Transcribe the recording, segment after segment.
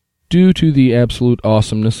Due to the absolute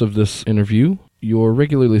awesomeness of this interview, your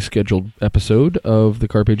regularly scheduled episode of the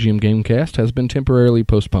CarpeGM Gamecast has been temporarily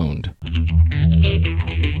postponed.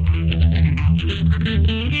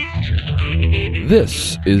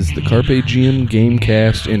 This is the CarpeGM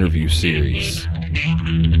Gamecast interview series.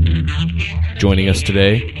 Joining us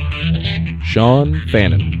today, Sean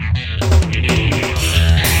Fannon.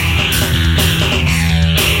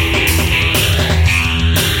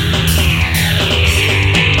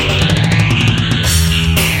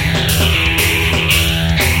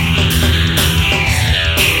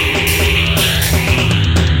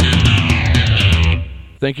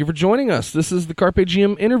 Thank you for joining us. This is the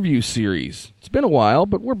CarpeGM interview series. It's been a while,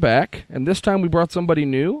 but we're back, and this time we brought somebody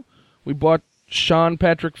new. We brought Sean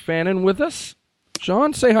Patrick Fannon with us.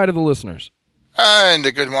 Sean, say hi to the listeners. And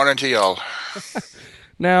a good morning to y'all.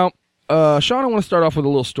 Now, Sean, I want to start off with a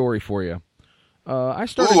little story for you. I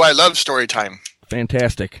love story time.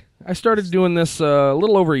 Fantastic. I started doing this a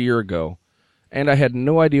little over a year ago, and I had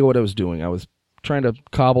no idea what I was doing. I was trying to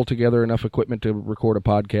cobble together enough equipment to record a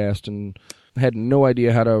podcast, and I had no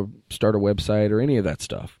idea how to start a website or any of that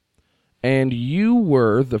stuff. And you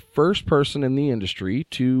were the first person in the industry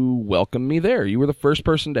to welcome me there. You were the first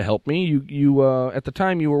person to help me. You at the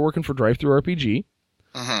time, you were working for Drive-Thru RPG.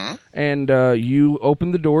 Mm-hmm. And you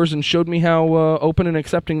opened the doors and showed me how open and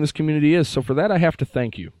accepting this community is. So for that, I have to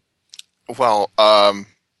thank you. Well, I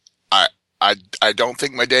don't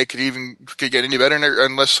think my day could get any better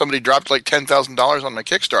unless somebody dropped like $10,000 on my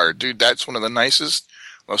Kickstarter. Dude, that's one of the nicest,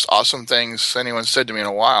 most awesome things anyone's said to me in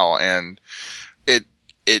a while, and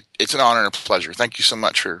it's an honor and a pleasure. Thank you so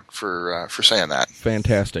much for saying that.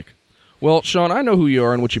 Fantastic. Well, Sean, I know who you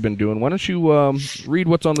are and what you've been doing. Why don't you read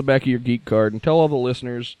what's on the back of your geek card and tell all the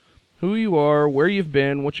listeners who you are, where you've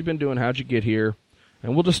been, what you've been doing, how'd you get here,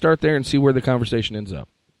 and we'll just start there and see where the conversation ends up.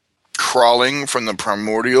 Crawling from the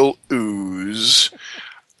primordial ooze,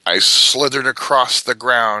 I slithered across the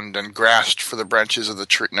ground and grasped for the branches of the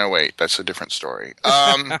tree. No, wait, that's a different story.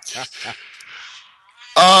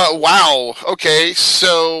 Wow. Okay,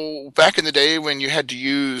 so back in the day when you had to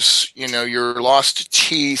use, your lost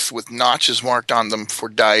teeth with notches marked on them for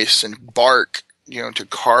dice and bark, to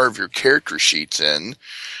carve your character sheets in,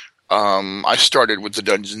 I started with the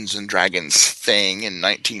Dungeons and Dragons thing in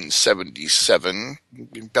 1977.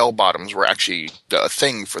 Bell bottoms were actually a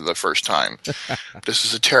thing for the first time. This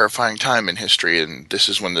is a terrifying time in history, and this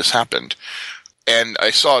is when this happened. And I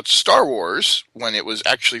saw Star Wars when it was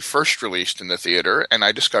actually first released in the theater, and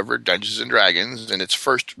I discovered Dungeons and Dragons in its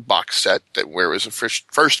first box set where it was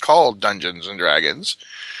first called Dungeons and Dragons.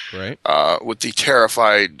 Right. With the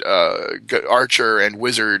terrified archer and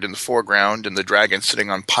wizard in the foreground, and the dragon sitting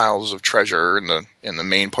on piles of treasure in the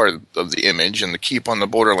main part of the image, and the Keep on the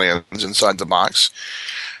Borderlands inside the box.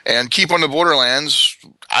 And Keep on the Borderlands,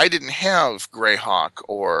 I didn't have Greyhawk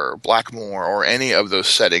or Blackmoor or any of those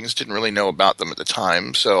settings. Didn't really know about them at the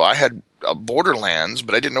time. So I had Borderlands,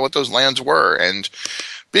 but I didn't know what those lands were. And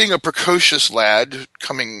being a precocious lad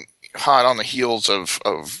coming hot on the heels of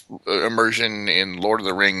immersion in Lord of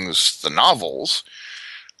the Rings, the novels,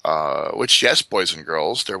 which, yes, boys and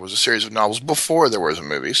girls, there was a series of novels before there were the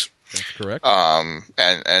movies. That's correct.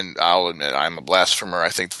 And I'll admit I'm a blasphemer. I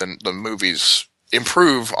think the movies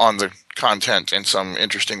improve on the content in some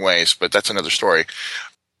interesting ways, but that's another story.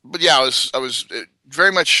 But yeah, I was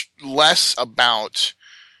very much less about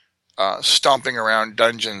stomping around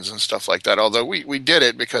dungeons and stuff like that, although we did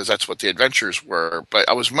it because that's what the adventures were, but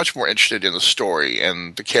I was much more interested in the story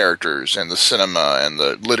and the characters and the cinema and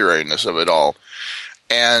the literariness of it all.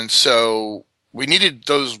 And so we needed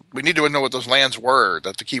to know what those lands were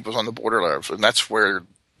that the Keep was on the border of, and that's where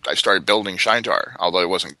I started building Shaintar, although I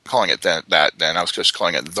wasn't calling it that then. I was just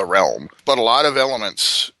calling it the realm. But a lot of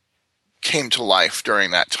elements came to life during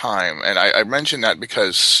that time, and I mention that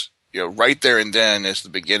because right there and then is the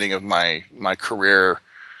beginning of my career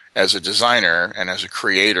as a designer and as a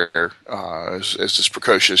creator, as this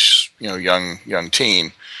precocious young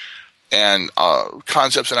teen. And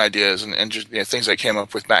concepts and ideas and just things I came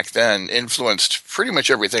up with back then influenced pretty much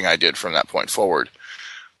everything I did from that point forward.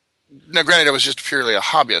 Now, granted, I was just purely a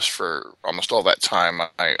hobbyist for almost all that time.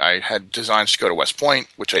 I had designs to go to West Point,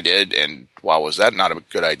 which I did, and wow, was that not a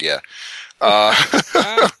good idea.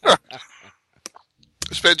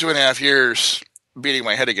 Spent 2.5 years beating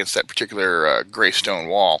my head against that particular gray stone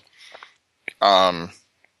wall. But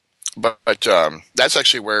that's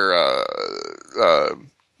actually where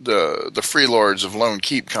the Free Lords of Lone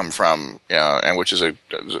Keep come from, and which is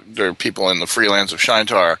there are people in the free lands of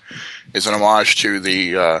Shaintar, is an homage to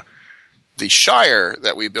the the Shire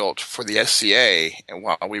that we built for the SCA and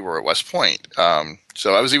while we were at West Point.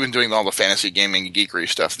 So I was even doing all the fantasy gaming and geekery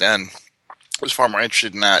stuff then. I was far more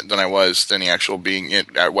interested in that than I was than the actual being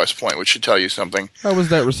at West Point, which should tell you something. How was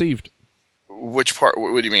that received? Which part?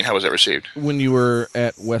 What do you mean? How was that received? When you were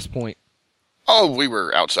at West Point. Oh, we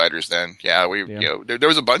were outsiders then. Yeah, there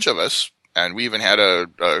was a bunch of us, and we even had a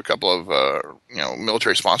couple of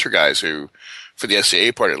military sponsor guys who, for the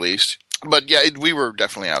SCA part at least. But yeah, we were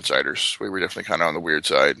definitely outsiders. We were definitely kind of on the weird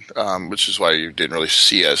side, which is why you didn't really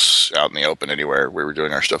see us out in the open anywhere. We were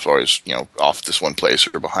doing our stuff always, off this one place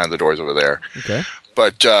or behind the doors over there. Okay.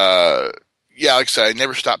 But yeah, like I said, I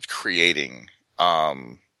never stopped creating,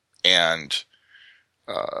 and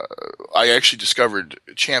I actually discovered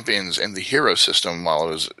Champions and the Hero system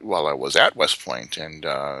while I was at West Point, and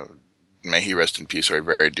may he rest in peace, our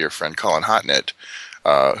very dear friend Colin Hotnett,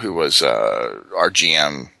 who was our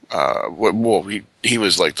GM. He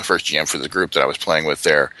was like the first GM for the group that I was playing with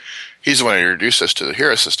there. He's the one who introduced us to the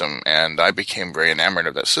Hero system, and I became very enamored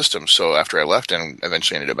of that system. So after I left and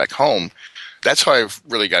eventually ended up back home, that's how I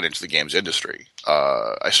really got into the games industry.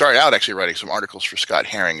 I started out actually writing some articles for Scott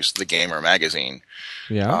Herring's The Gamer magazine.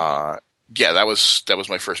 Yeah. Yeah, that was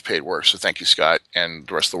my first paid work. So thank you, Scott, and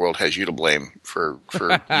the rest of the world has you to blame for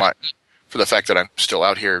the fact that I'm still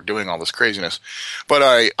out here doing all this craziness. But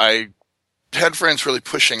I had friends really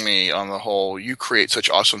pushing me on the whole, you create such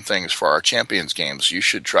awesome things for our Champions games, you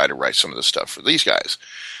should try to write some of the stuff for these guys.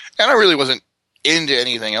 And I really wasn't into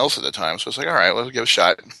anything else at the time, so I was like, all right, let's give it a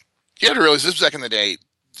shot. You have to realize this was back in the day,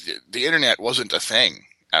 the internet wasn't a thing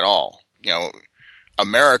at all.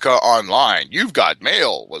 America Online, You've Got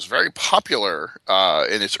Mail was very popular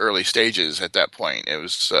in its early stages at that point. It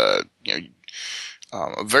was,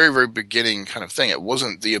 a very, very beginning kind of thing. It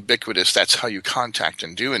wasn't the ubiquitous, that's how you contact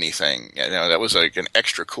and do anything. That was like an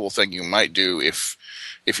extra cool thing you might do if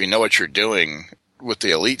you know what you're doing with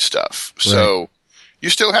the elite stuff. Right. So you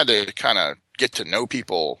still had to kind of get to know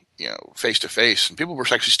people, face to face. And people were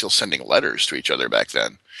actually still sending letters to each other back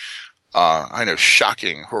then. I know,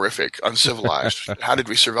 shocking, horrific, uncivilized. How did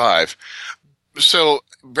we survive? So,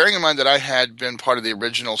 bearing in mind that I had been part of the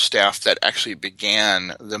original staff that actually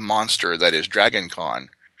began the monster that is Dragon Con,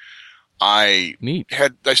 I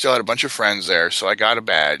still had a bunch of friends there, so I got a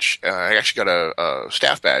badge. I actually got a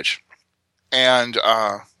staff badge, and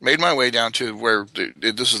made my way down to where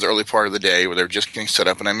this is the early part of the day where they were just getting set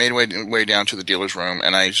up, and I made way down to the dealer's room,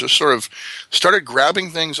 and I just sort of started grabbing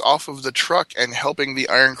things off of the truck and helping the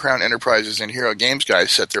Iron Crown Enterprises and Hero Games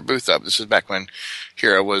guys set their booth up. This is back when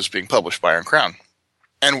Hero was being published by Iron Crown.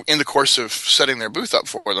 And in the course of setting their booth up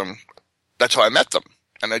for them, that's how I met them.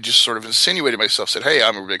 And I just sort of insinuated myself, said, hey,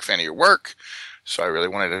 I'm a big fan of your work, so I really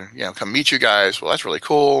wanted to, come meet you guys. Well, that's really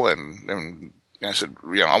cool. And I said,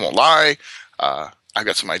 I won't lie. I've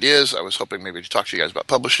got some ideas. I was hoping maybe to talk to you guys about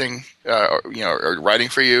publishing, or writing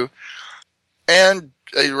for you. And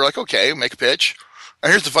they were like, okay, make a pitch.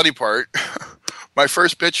 And here's the funny part. My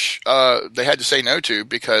first pitch, they had to say no to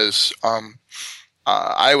because,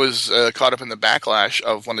 I was caught up in the backlash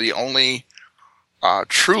of one of the only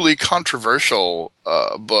truly controversial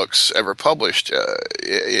books ever published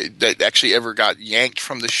that actually ever got yanked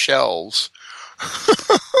from the shelves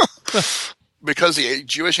because the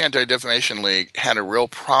Jewish Anti-Defamation League had a real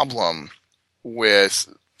problem with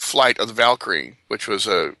Flight of the Valkyrie, which was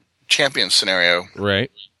a champion scenario,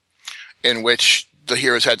 right, in which the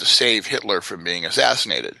heroes had to save Hitler from being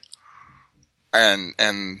assassinated, and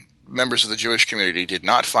members of the Jewish community did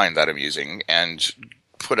not find that amusing and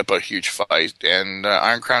put up a huge fight, and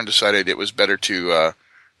Iron Crown decided it was better to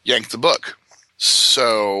yank the book.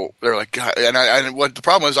 So they're like, God, and what the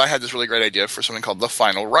problem was, I had this really great idea for something called The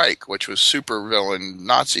Final Reich, which was super villain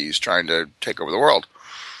Nazis trying to take over the world.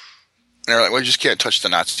 And they're like, well, you just can't touch the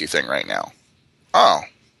Nazi thing right now. Oh,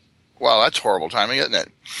 well, that's horrible timing, isn't it?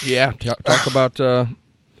 Yeah, talk about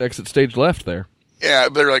exit stage left there. Yeah,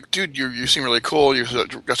 but they're like, dude, you seem really cool. You've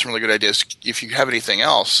got some really good ideas. If you have anything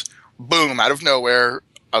else, boom, out of nowhere,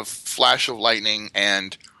 a flash of lightning,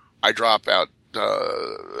 and I drop out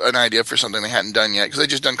an idea for something they hadn't done yet because they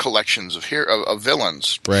just done collections of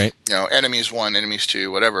villains. Right. Enemies 1, Enemies 2,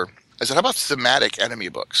 whatever. I said, how about thematic enemy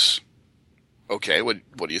books? Okay, what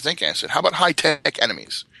do you think? I said, how about high-tech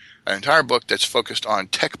enemies? An entire book that's focused on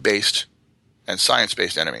tech-based and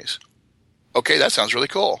science-based enemies. Okay, that sounds really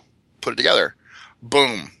cool. Put it together.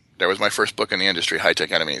 Boom. There was my first book in the industry,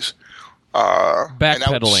 High-Tech Enemies.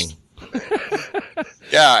 Backpedaling.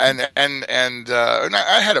 Yeah, and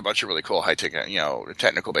I had a bunch of really cool high-tech,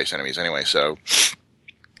 technical-based enemies anyway, so...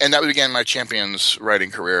 And that began my Champions writing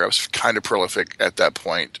career. I was kind of prolific at that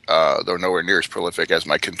point, though nowhere near as prolific as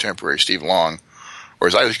my contemporary Steve Long, or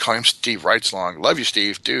as I always call him, Steve Writes Long. Love you,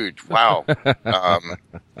 Steve, dude. Wow.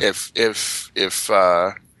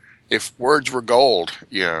 If words were gold,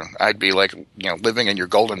 I'd be like, living in your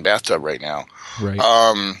golden bathtub right now. Right.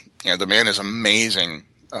 The man is amazing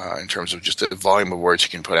in terms of just the volume of words he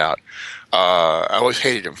can put out. I always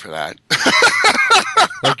hated him for that.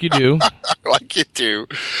 Like you do. Like you do.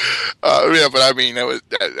 But I mean,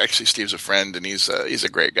 actually, Steve's a friend, and he's a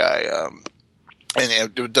great guy. And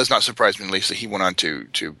it does not surprise me in the least that he went on to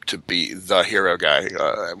be the hero guy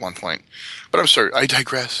at one point. But I'm sorry, I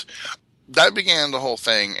digress. That began the whole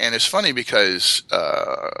thing, and it's funny because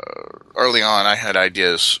early on I had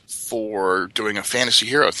ideas for doing a fantasy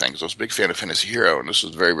hero thing. So I was a big fan of Fantasy Hero, and this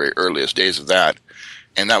was the very, very earliest days of that.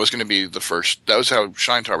 And that was going to be the first. That was how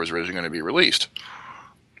Shaintar was originally going to be released.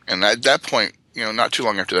 And at that point, not too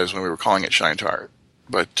long after that is when we were calling it Shaintar.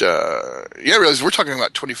 But I realize we're talking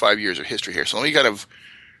about 25 years of history here, so let me kind of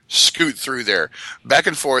scoot through there, back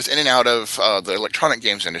and forth, in and out of the electronic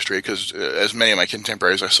games industry, because as many of my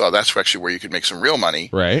contemporaries I saw, that's actually where you could make some real money.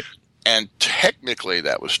 Right. And technically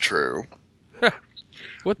that was true.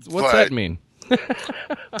 What's that mean?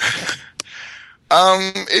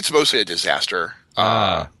 It's mostly a disaster.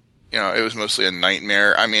 It was mostly a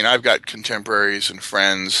nightmare. I mean, I've got contemporaries and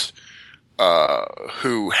friends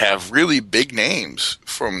who have really big names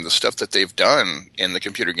from the stuff that they've done in the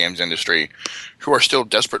computer games industry, who are still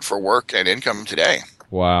desperate for work and income today.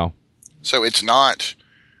 Wow. So it's not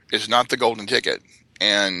the golden ticket.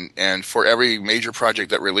 And for every major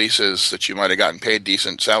project that releases that you might have gotten paid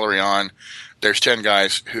decent salary on, there's 10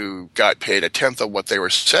 guys who got paid a tenth of what they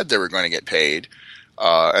said they were going to get paid.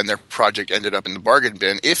 And their project ended up in the bargain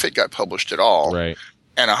bin if it got published at all. Right.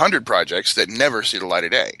 And 100 projects that never see the light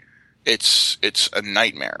of day. It's a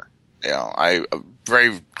nightmare. I'm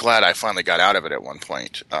very glad I finally got out of it at one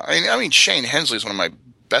point. I mean, Shane Hensley is one of my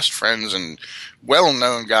best friends and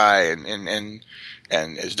well-known guy, and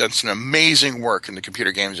has done some amazing work in the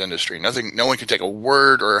computer games industry. No one can take a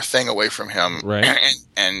word or a thing away from him. Right.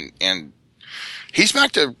 And he's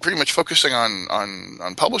back to pretty much focusing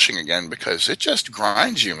on publishing again, because it just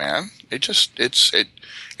grinds you, man.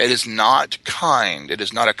 It is not kind. It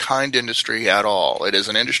is not a kind industry at all. It is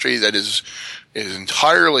an industry that is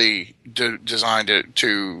entirely designed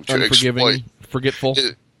to exploit, forgetful,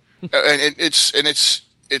 and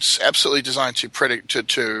it's absolutely designed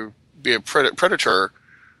to be a predator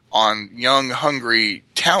on young, hungry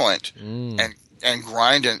talent and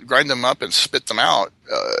grind them up and spit them out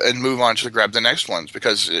and move on to grab the next ones,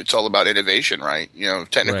 because it's all about innovation, right?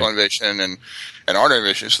 Technical innovation and art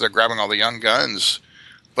innovation. So they're grabbing all the young guns,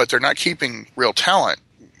 but they're not keeping real talent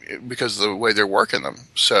because of the way they're working them.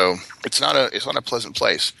 So it's not a pleasant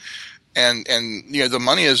place. And the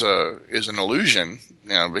money is an illusion,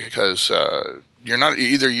 because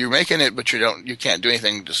you're making it, but you can't do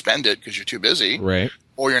anything to spend it because you're too busy. Right.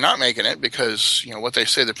 Or you're not making it because, what they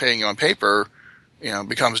say they're paying you on paper,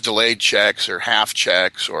 becomes delayed checks or half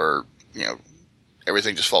checks, or,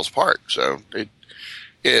 everything just falls apart. So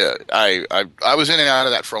I was in and out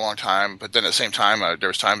of that for a long time, but then at the same time, there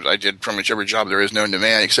was times I did pretty much every job there is known to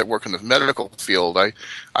man, except work in the medical field.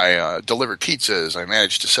 I delivered pizzas. I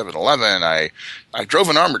managed a 7-Eleven. I drove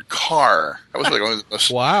an armored car. That was like one of the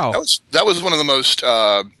most, wow. That was one of the most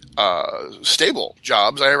stable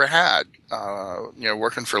jobs I ever had.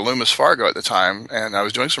 Working for Loomis Fargo at the time, and I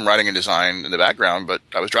was doing some writing and design in the background, but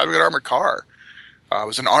I was driving an armored car. I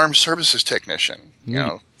was an armed services technician,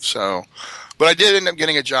 so. But I did end up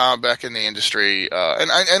getting a job back in the industry,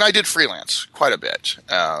 and I did freelance quite a bit.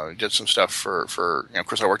 Did some stuff for of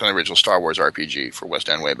course, I worked on the original Star Wars RPG for West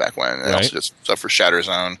End way back when. And I also did some stuff for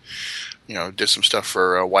Shatterzone. Did some stuff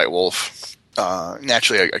for White Wolf.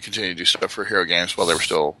 Naturally, I continued to do stuff for Hero Games while they were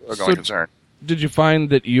still a going concern. Did you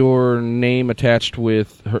find that your name attached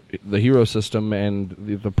with the Hero system and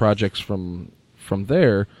the projects from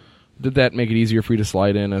there, did that make it easier for you to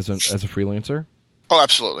slide in as a freelancer? Oh,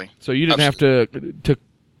 absolutely. So you didn't have to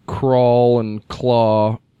crawl and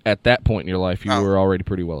claw at that point in your life. You were already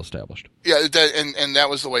pretty well established. Yeah, and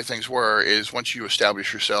that was the way things were, is once you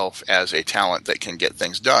establish yourself as a talent that can get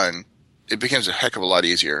things done, it becomes a heck of a lot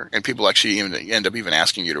easier. And people actually end up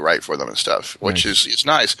asking you to write for them and stuff, which is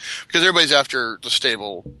nice, because everybody's after the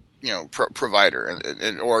stable provider,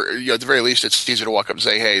 and or at the very least, it's easy to walk up and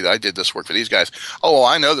say, "Hey, I did this work for these guys." Oh, well,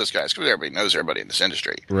 I know those guys, because everybody knows everybody in this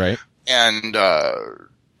industry, right? And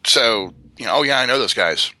so oh yeah, I know those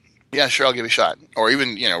guys. Yeah, sure, I'll give it a shot. Or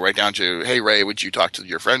even right down to, "Hey, Ray, would you talk to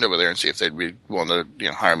your friend over there and see if they'd be willing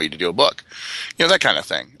to hire me to do a book?" That kind of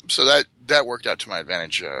thing. So that worked out to my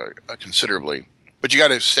advantage considerably. But you got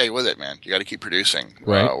to stay with it, man. You got to keep producing,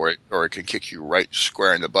 Right. Or it can kick you right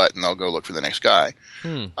square in the butt, and they'll go look for the next guy.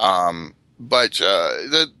 But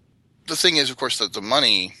the thing is, of course, that the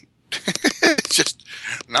money is just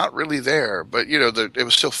not really there. But it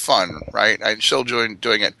was still fun, right? I still enjoyed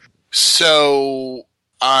doing it. So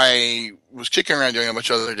I was kicking around doing a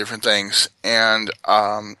bunch of other different things, and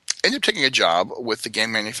ended up taking a job with the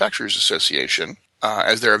Game Manufacturers Association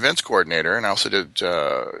as their events coordinator, and I also did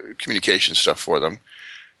communication stuff for them.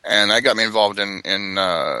 And that got me involved in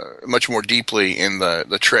much more deeply in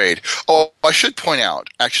the trade. Oh, I should point out,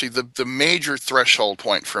 actually, the major threshold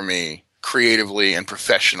point for me, creatively and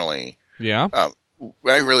professionally,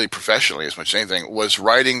 really professionally as much as anything, was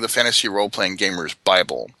writing the Fantasy Role-Playing Gamer's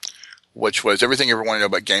Bible, which was everything you ever want to know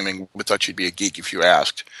about gaming, but thought you'd be a geek if you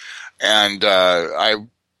asked. And I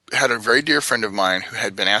had a very dear friend of mine who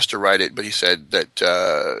had been asked to write it, but he said that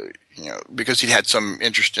because he'd had some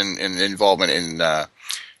interest in involvement in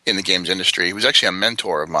the games industry. He was actually a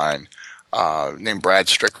mentor of mine named Brad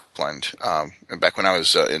Strickland. Back when I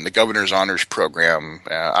was in the Governor's Honors Program,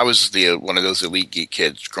 I was one of those elite geek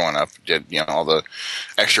kids growing up, did all the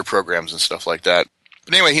extra programs and stuff like that.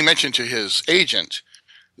 But anyway, he mentioned to his agent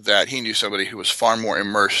that he knew somebody who was far more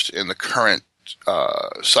immersed in the current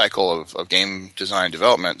cycle of game design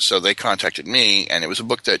development. So they contacted me, and it was a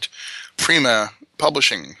book that Prima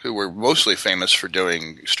Publishing, who were mostly famous for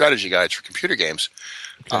doing strategy guides for computer games,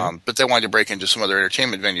 but they wanted to break into some other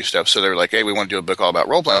entertainment venue stuff. So they were like, hey, we want to do a book all about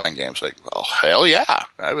role-playing games. Like, oh, hell yeah,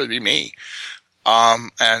 that would be me.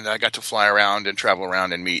 And I got to fly around and travel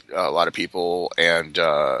around and meet a lot of people, and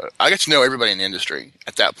I got to know everybody in the industry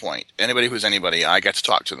at that point. Anybody who's anybody, I got to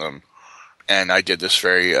talk to them. And I did this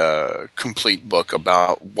very complete book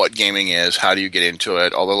about what gaming is, how do you get into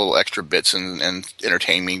it, all the little extra bits and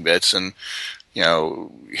entertaining bits, and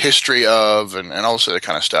history of, and all this other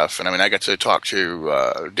kind of stuff. And I mean, I got to talk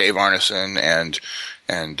to Dave Arneson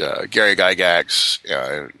and Gary Gygax,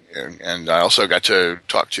 and I also got to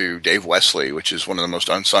talk to Dave Wesley, which is one of the most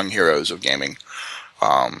unsung heroes of gaming.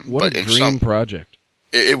 What a dream project!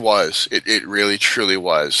 It was. It really, truly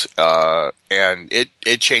was. And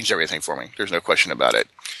it changed everything for me. There's no question about it.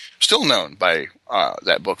 Still known by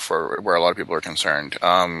that book for where a lot of people are concerned.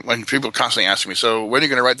 When people constantly ask me, so when are you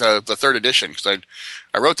going to write the third edition? Because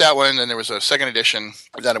I wrote that one, and there was a second edition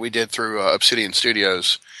that we did through Obsidian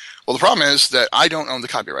Studios. Well, the problem is that I don't own the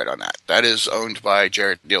copyright on that. That is owned by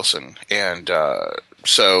Jared Nielsen. And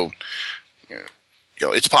so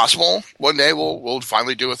it's possible one day we'll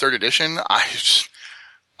finally do a third edition. Like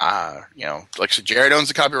I said, Jared owns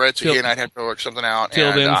the copyright, so he and I'd have to work something out.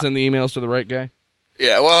 Till then, send the emails to the right guy.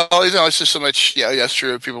 Yeah, well, it's just so much. Yeah, that's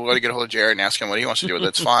true. If people want to get a hold of Jared and ask him what he wants to do with it,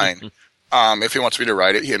 that's fine. If he wants me to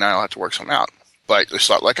write it, he and I will have to work something out. But it's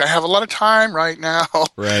not like I have a lot of time right now.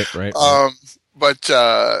 Right. But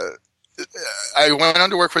I went on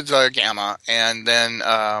to work with Gamma, and then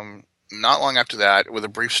not long after that, with a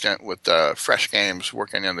brief stint with Fresh Games,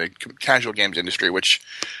 working in the casual games industry, which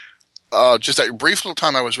just that brief little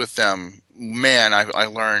time I was with them, man, I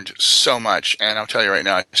learned so much. And I'll tell you right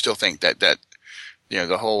now, I still think that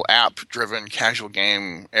the whole app-driven casual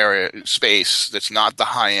game area space that's not the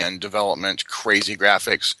high-end development, crazy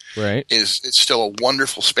graphics, right, it's still a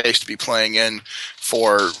wonderful space to be playing in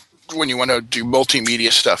for when you want to do multimedia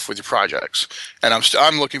stuff with your projects. And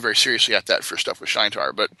I'm looking very seriously at that for stuff with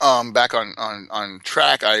Shaintar. But back on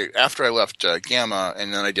track, after I left Gamma,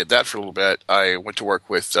 and then I did that for a little bit, I went to work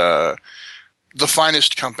with the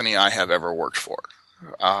finest company I have ever worked for.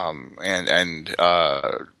 I'm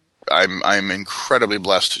incredibly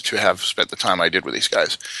blessed to have spent the time I did with these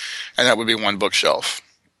guys. And that would be One Bookshelf,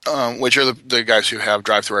 which are the guys who have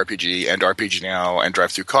Drive-Thru RPG and RPG Now and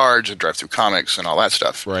Drive-Thru Cards and Drive-Thru Comics and all that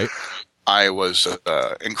stuff. Right. I was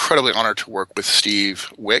incredibly honored to work with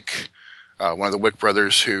Steve Wick, one of the Wick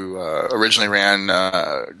brothers who originally ran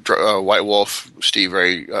White Wolf. Steve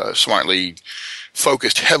very smartly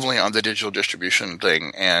focused heavily on the digital distribution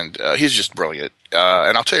thing, and he's just brilliant.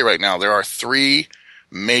 And I'll tell you right now, there are 3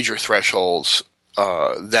 major thresholds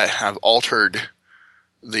that have altered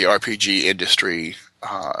the RPG industry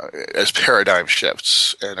as paradigm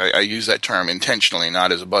shifts, and I use that term intentionally,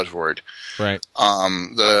 not as a buzzword. Right.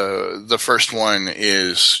 The first one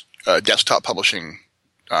is desktop publishing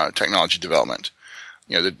technology development.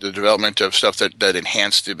 The development of stuff that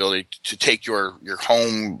enhance the ability to take your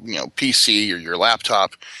home PC or your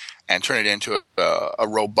laptop and turn it into a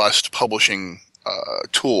robust publishing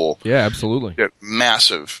tool. Yeah, absolutely.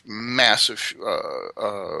 Massive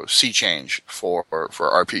sea change for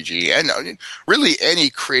RPG and really any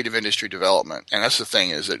creative industry development. And that's the thing,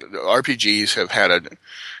 is that RPGs have had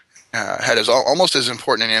had almost as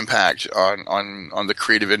important an impact on the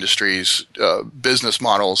creative industry's business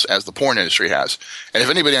models as the porn industry has. And if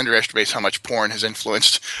anybody underestimates how much porn has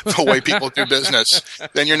influenced the way people do business,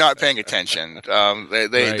 then you're not paying attention. They're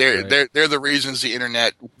the reasons the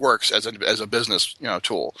internet works as a business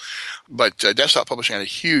tool. But desktop publishing had a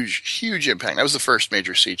huge impact. That was the first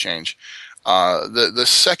major sea change. The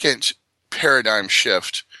second paradigm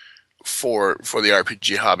shift for the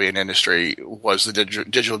RPG hobby and industry was the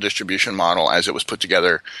digital distribution model as it was put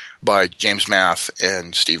together by James Math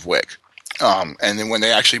and Steve Wick. And then when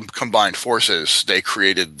they actually combined forces, they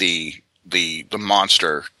created the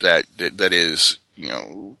monster that is,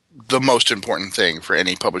 the most important thing for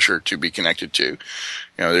any publisher to be connected to.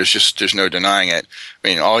 There's no denying it. I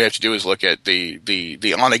mean, all you have to do is look at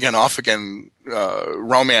the on again, off again,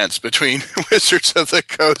 romance between Wizards of the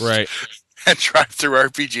Coast, right, and Drive-Thru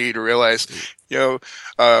RPG to realize,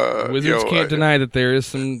 Wizards can't deny that there is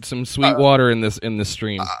some sweet water in this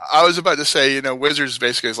stream. I was about to say, Wizards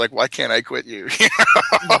basically is like, why can't I quit you?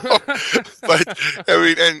 But I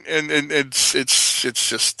mean, and it's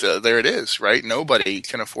just there it is, right? Nobody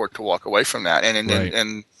can afford to walk away from that,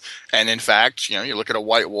 and in fact, you look at a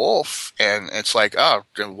White Wolf, and it's like, oh,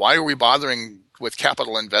 why are we bothering with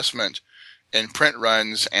capital investment in print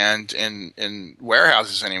runs and in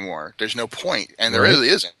warehouses anymore? There's no point, and there really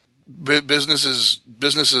isn't. Businesses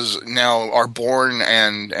now are born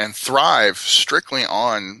and thrive strictly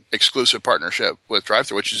on exclusive partnership with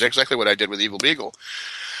Drive-Thru, which is exactly what I did with Evil Beagle.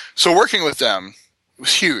 So working with them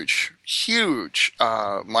was huge.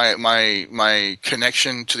 My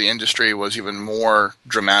connection to the industry was even more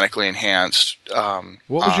dramatically enhanced. What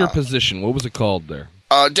was your position? What was it called there?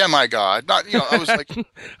 Demigod. Not, I was like,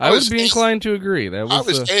 I would be inclined to agree. I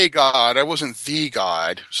was a god. I wasn't the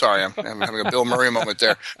god. Sorry, I'm having a Bill Murray moment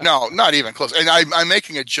there. No, not even close. And I'm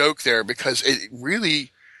making a joke there because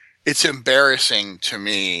it's embarrassing to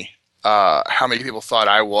me, how many people thought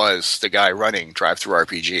I was the guy running Drive-Thru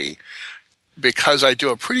RPG, because I do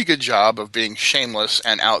a pretty good job of being shameless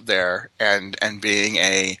and out there and being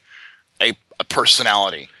a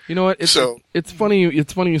personality. You know what? It's funny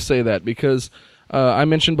you say that, because I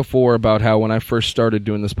mentioned before about how when I first started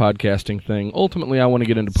doing this podcasting thing, ultimately I want to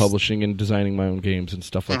get into publishing and designing my own games and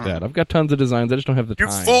stuff like that. I've got tons of designs. I just don't have the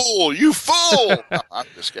time. You fool! No, I'm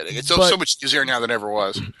just kidding. It's so much easier now than ever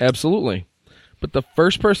was. Absolutely. But the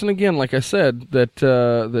first person, again, like I said,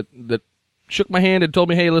 that shook my hand and told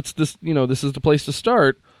me, hey, this is the place to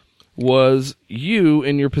start, was you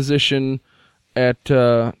in your position at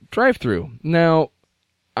Drive-Thru. Now,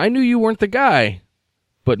 I knew you weren't the guy.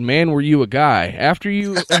 But man, were you a guy. After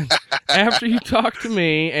you talked to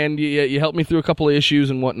me and you helped me through a couple of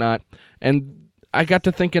issues and whatnot, and I got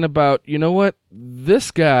to thinking about, you know what?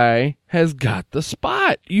 This guy has got the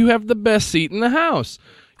spot. You have the best seat in the house.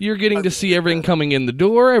 You're getting to see everything coming in the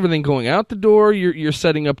door, everything going out the door. You're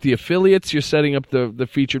setting up the affiliates. You're setting up the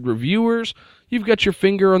featured reviewers. You've got your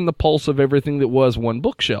finger on the pulse of everything that was one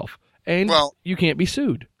bookshelf. And you can't be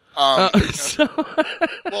sued. Well,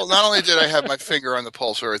 not only did I have my finger on the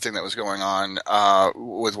pulse of everything that was going on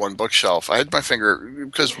with one bookshelf, I had my finger,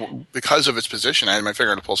 because of its position, I had my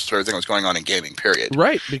finger on the pulse of everything that was going on in gaming, period.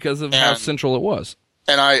 Right, because of how central it was.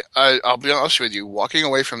 And I'll be honest with you, walking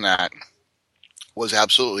away from that was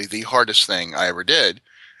absolutely the hardest thing I ever did,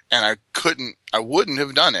 and I wouldn't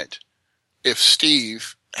have done it if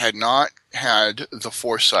Steve had not had the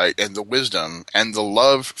foresight and the wisdom and the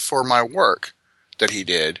love for my work that he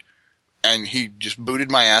did, and he just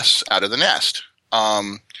booted my ass out of the nest.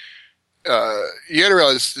 You got to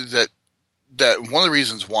realize that one of the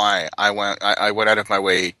reasons why I went out of my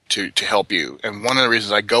way to help you, and one of the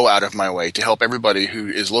reasons I go out of my way to help everybody who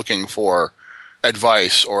is looking for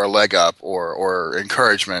advice or a leg up or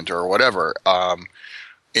encouragement or whatever, and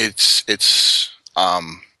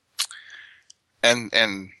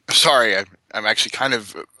sorry, I'm actually kind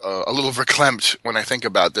of a little verklempt when I think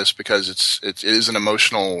about this, because it is an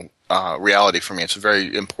emotional reality for me. It's a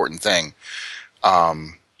very important thing. I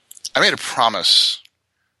made a promise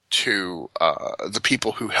to the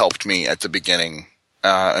people who helped me at the beginning,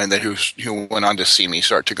 and then who went on to see me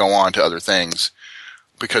start to go on to other things,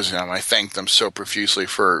 because I thanked them so profusely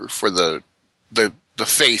for the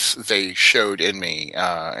faith they showed in me.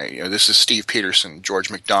 This is Steve Peterson, George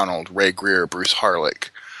McDonald, Ray Greer, Bruce Harlick,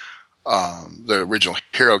 the original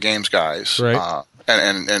Hero Games guys, right.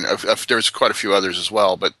 And there's quite a few others as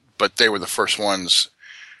well, but they were the first ones,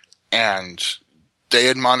 and they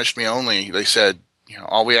admonished me only. They said,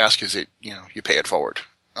 all we ask is that you pay it forward.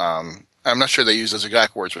 I'm not sure they use those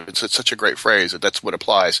exact words, but it's such a great phrase that's what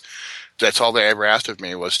applies. That's all they ever asked of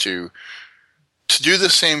me, was to do the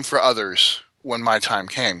same for others when my time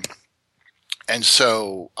came. And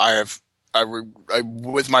so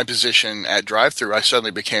with my position at Drive-Thru, I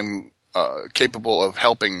suddenly became capable of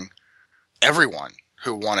helping everyone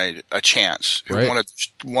who wanted a chance, who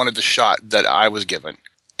wanted the shot that I was given.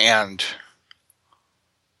 And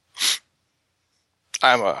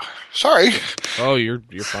sorry. Oh, you're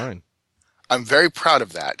fine. I'm very proud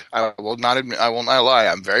of that. I will not lie.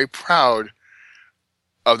 I'm very proud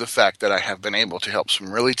of the fact that I have been able to help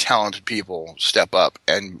some really talented people step up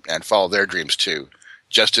and follow their dreams too,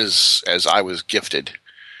 just as I was gifted.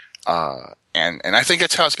 And I think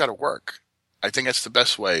that's how it's got to work. I think that's the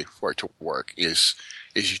best way for it to work is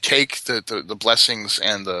you take the blessings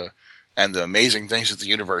and the amazing things that the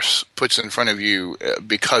universe puts in front of you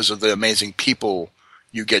because of the amazing people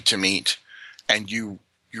you get to meet, and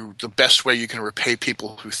the best way you can repay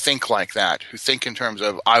people who think like that, who think in terms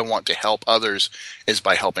of I want to help others, is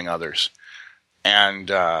by helping others. And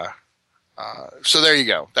so there you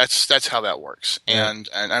go. That's how that works. Yeah. And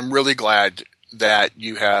I'm really glad that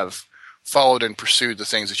you have followed and pursued the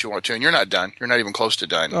things that you want to, and you're not done. You're not even close to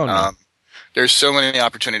done. Oh, no. There's so many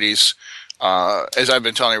opportunities. As I've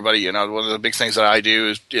been telling everybody, one of the big things that I do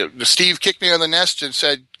is, Steve kicked me on the nest and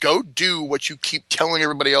said, go do what you keep telling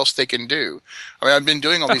everybody else they can do. I mean, I've been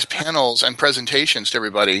doing all these panels and presentations to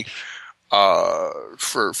everybody,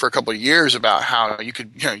 for a couple of years about how you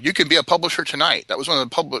can be a publisher tonight. That was one of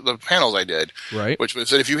the panels I did. Right. Which was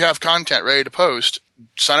that if you have content ready to post,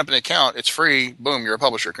 sign up an account. It's free. Boom. You're a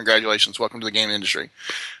publisher. Congratulations. Welcome to the game industry.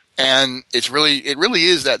 And it really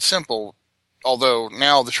is that simple. Although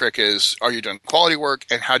now the trick is, are you doing quality work,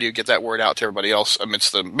 and how do you get that word out to everybody else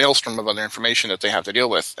amidst the maelstrom of other information that they have to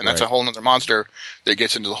deal with? And that's a whole other monster that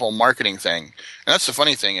gets into the whole marketing thing. And that's the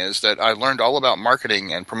funny thing is that I learned all about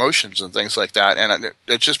marketing and promotions and things like that. And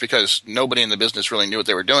it's just because nobody in the business really knew what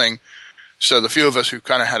they were doing. So the few of us who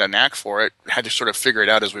kind of had a knack for it had to sort of figure it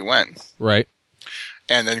out as we went. Right.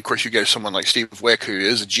 And then, of course, you get someone like Steve Wick, who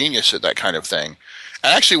is a genius at that kind of thing.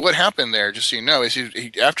 And actually what happened there, just so you know, is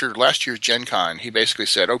he after last year's Gen Con, he basically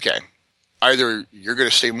said, okay, either you're going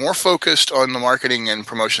to stay more focused on the marketing and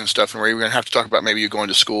promotion stuff, and where you're going to have to talk about maybe you going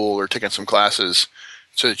to school or taking some classes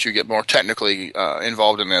so that you get more technically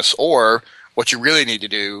involved in this, or what you really need to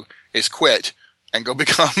do is quit and go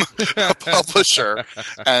become a publisher.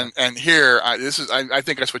 And here, I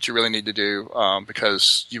think that's what you really need to do,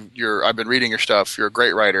 because I've been reading your stuff. You're a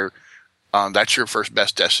great writer. That's your first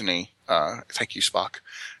best destiny. Thank you, Spock.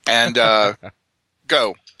 And go.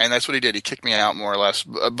 And that's what he did. He kicked me out, more or less.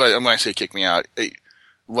 But when I say kick me out,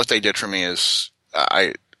 what they did for me is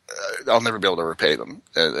I'll never be able to repay them.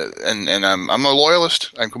 And I'm a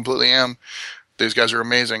loyalist. I completely am. These guys are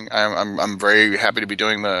amazing. I'm very happy to be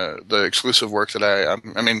doing the exclusive work that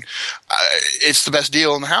it's the best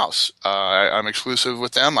deal in the house. I'm exclusive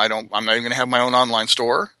with them. I'm not even going to have my own online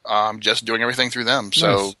store. I'm just doing everything through them.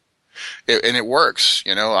 So. Nice. And it works,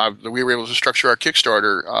 we were able to structure our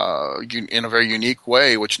Kickstarter in a very unique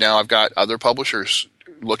way, which now I've got other publishers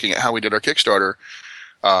looking at how we did our Kickstarter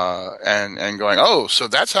and going, oh, so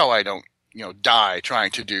that's how I don't die trying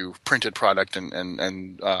to do printed product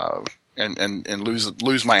and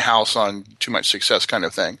lose my house on too much success kind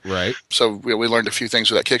of thing. Right. So we learned a few things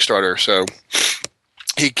with that Kickstarter. So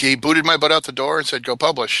he booted my butt out the door and said, go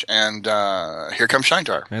publish, and here comes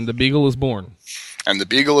Shaintar. And the Beagle is born. And the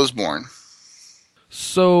Beagle is born.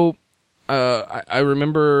 So, I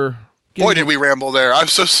remember. Boy, did we ramble there! I'm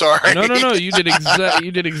so sorry. No. You did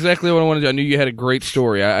exactly what I wanted to do. I knew you had a great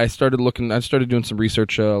story. I started doing some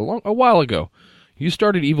research a while ago. You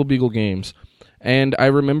started Evil Beagle Games, and I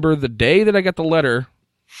remember the day that I got the letter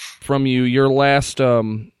from you. Your last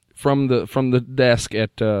from the desk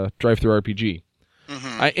at Drive-Thru RPG.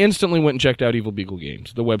 Mm-hmm. I instantly went and checked out Evil Beagle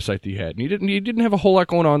Games, the website that you had. And you didn't have a whole lot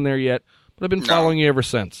going on there yet. I've been following you ever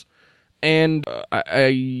since, and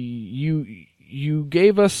you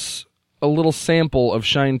gave us a little sample of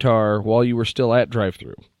Shaintar while you were still at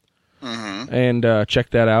Drive-Thru, and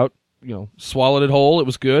checked that out. Swallowed it whole. It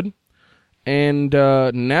was good, and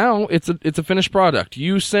now it's a finished product.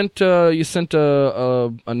 You sent a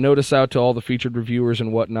notice out to all the featured reviewers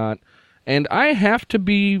and whatnot, and I have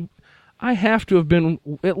to have been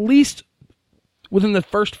at least within the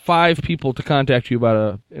first 5 people to contact you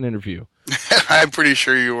about an interview. I'm pretty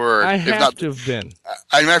sure you were. I have to have been.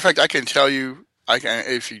 As a matter of fact, I can tell you.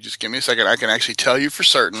 If you just give me a second, I can actually tell you for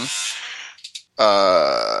certain.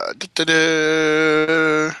 Because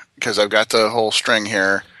I've got the whole string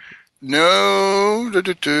here. No,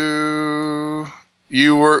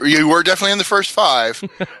 you were definitely in the first 5.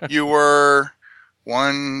 You were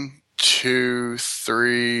 1, 2,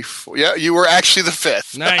 3, 4. Yeah, you were actually the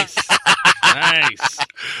 5th. Nice. Nice.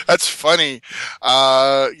 That's funny.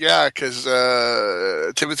 Yeah, because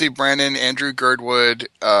Timothy Brannon, Andrew Girdwood,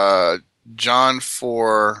 John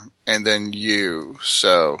 4, and then you.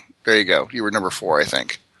 So there you go. You were number 4, I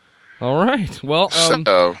think. All right. Well,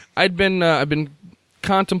 I've been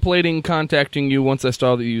contemplating contacting you once I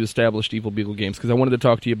saw that you established Evil Beagle Games because I wanted to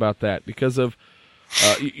talk to you about that because of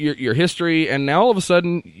your history, and now all of a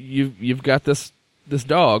sudden you've got this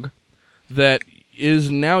dog that is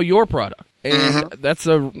now your product. And that's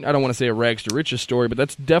I don't want to say a rags to riches story, but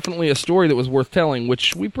that's definitely a story that was worth telling,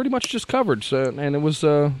 which we pretty much just covered. So, and that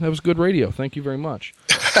was good radio. Thank you very much.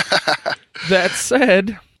 That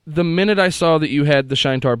said, the minute I saw that you had the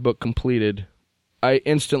Shaintar book completed, I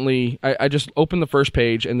instantly I just opened the first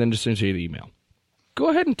page and then just sent you the email. Go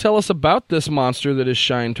ahead and tell us about this monster that is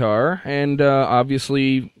Shaintar, and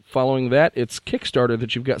obviously following that, it's Kickstarter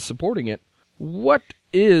that you've got supporting it. What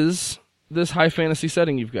is this high fantasy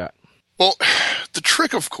setting you've got? Well, the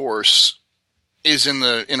trick, of course, is in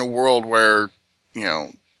a world where,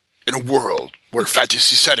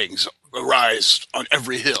 fantasy settings arise on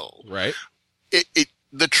every hill. Right.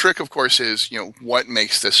 The trick, of course, is, what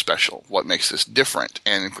makes this special? What makes this different?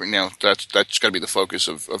 And, that's got to be the focus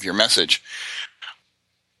of your message.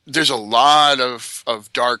 There's a lot of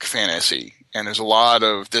dark fantasy, and there's a lot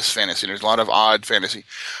of this fantasy, and there's a lot of odd fantasy.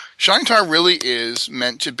 Shaintar really is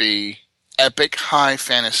meant to be epic high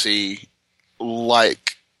fantasy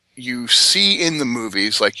like you see in the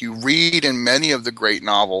movies, like you read in many of the great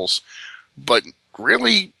novels, but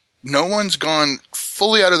really no one's gone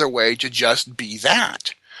fully out of their way to just be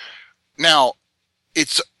that. Now,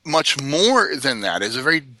 it's much more than that. It's a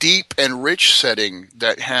very deep and rich setting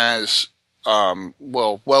that has,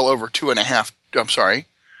 well over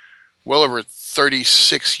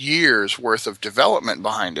 36 years worth of development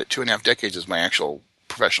behind it. 2.5 decades is my actual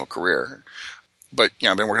professional career. But,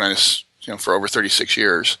 I've been working on this, for over 36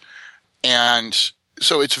 years. And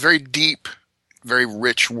so it's a very deep, very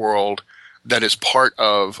rich world that is part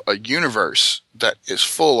of a universe that is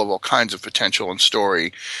full of all kinds of potential and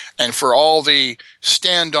story. And for all the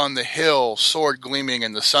stand on the hill, sword gleaming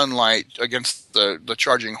in the sunlight against the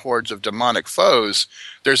charging hordes of demonic foes,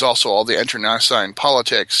 there's also all the internecine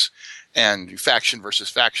politics and faction versus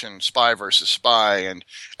faction, spy versus spy, and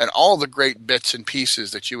all the great bits and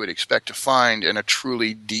pieces that you would expect to find in a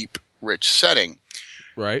truly deep, rich setting.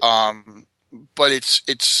 Right. But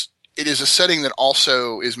it is a setting that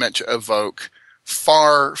also is meant to evoke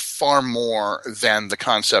far, far more than the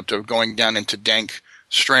concept of going down into dank,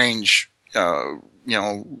 strange,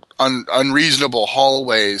 unreasonable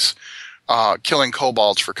hallways, killing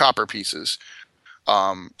kobolds for copper pieces.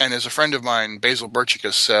 And as a friend of mine, Basil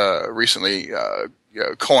Berchicus, recently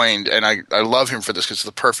coined, and I love him for this because it's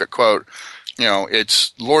the perfect quote,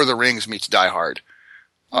 it's Lord of the Rings meets Die Hard.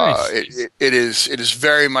 Nice. It is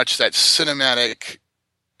very much that cinematic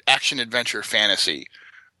action-adventure fantasy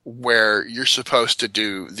where you're supposed to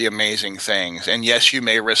do the amazing things. And yes, you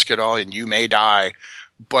may risk it all and you may die,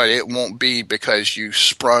 but it won't be because you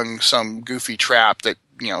sprung some goofy trap that,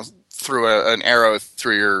 threw an arrow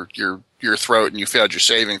through your throat and you failed your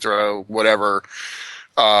saving throw, whatever,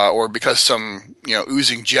 or because some,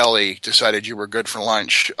 oozing jelly decided you were good for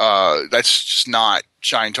lunch. That's just not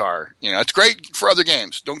Shaintar. It's great for other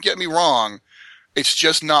games. Don't get me wrong. It's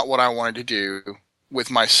just not what I wanted to do with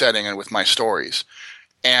my setting and with my stories.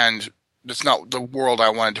 And that's not the world I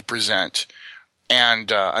wanted to present.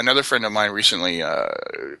 And another friend of mine recently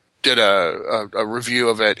did a review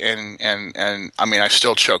of it, and I mean, I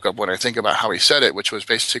still choke up when I think about how he said it, which was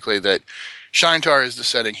basically that Shaintar is the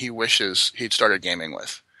setting he wishes he'd started gaming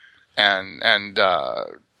with. And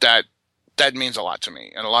that means a lot to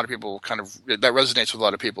me. And a lot of people that resonates with a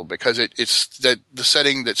lot of people because it's that the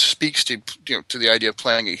setting that speaks to the idea of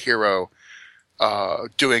playing a hero,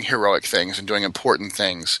 doing heroic things and doing important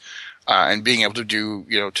things, and being able to do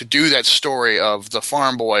that story of the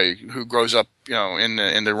farm boy who grows up,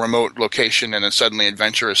 in the remote location, and then suddenly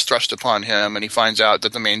adventure is thrust upon him, and he finds out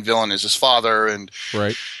that the main villain is his father, and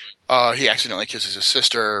right. He accidentally kisses his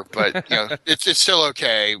sister, but it's still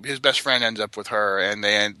okay. His best friend ends up with her, and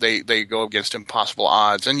they go against impossible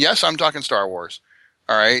odds. And yes, I'm talking Star Wars.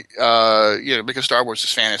 All right, because Star Wars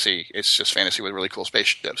is fantasy. It's just fantasy with really cool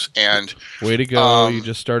spaceships. And way to go! You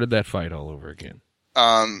just started that fight all over again.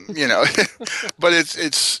 But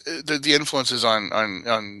it's the influences on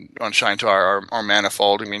Shaintar are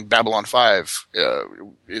manifold. I mean, Babylon 5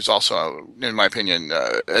 is also, in my opinion,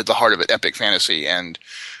 at the heart of it, epic fantasy and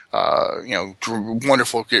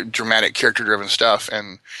wonderful, dramatic, character-driven stuff.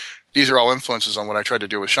 And these are all influences on what I tried to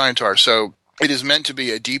do with Shaintar. So it is meant to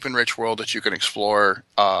be a deep and rich world that you can explore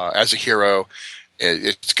as a hero.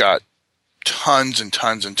 It's got tons and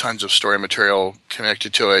tons and tons of story material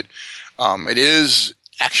connected to it. It is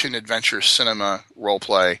action adventure cinema role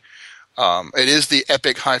play. It is the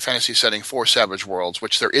epic high fantasy setting for Savage Worlds,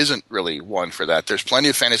 which there isn't really one for that. There's plenty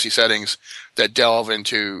of fantasy settings that delve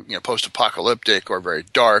into, post-apocalyptic or very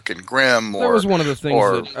dark and grim. That was one of the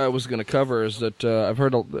things that I was going to cover, is that I've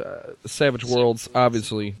heard Savage Worlds,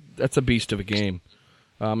 obviously, that's a beast of a game.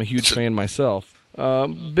 I'm a huge fan myself.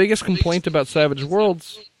 Biggest complaint about Savage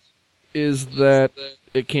Worlds is that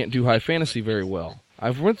it can't do high fantasy very well.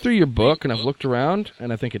 I've went through your book and I've looked around,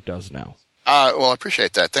 and I think it does now. Well, I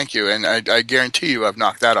appreciate that. Thank you. And I guarantee you I've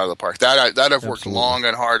knocked that out of the park. That I've worked long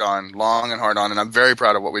and hard on, and I'm very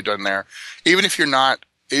proud of what we've done there. Even if you want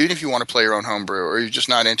to play your own homebrew, or you're just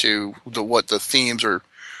not into what the themes or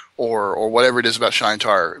whatever it is about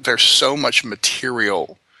Shaintar, there's so much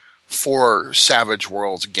material for Savage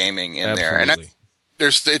Worlds gaming in there. And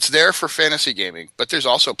it's there for fantasy gaming, but there's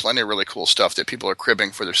also plenty of really cool stuff that people are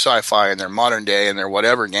cribbing for their sci-fi and their modern day and their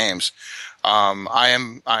whatever games. I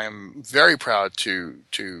am very proud to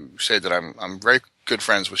say that I'm very good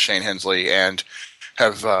friends with Shane Hensley and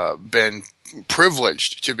have been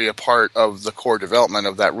privileged to be a part of the core development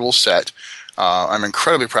of that rule set. I'm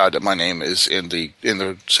incredibly proud that my name is in the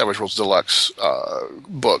Savage Worlds Deluxe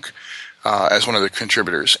book as one of the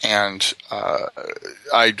contributors, and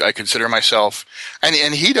I consider myself, and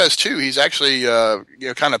he does too. He's actually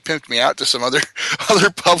kind of pimped me out to some other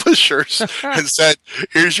publishers and said,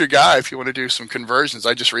 "Here's your guy if you want to do some conversions."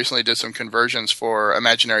 I just recently did some conversions for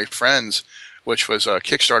Imaginary Friends, which was a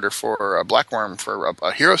Kickstarter for a Blackworm, for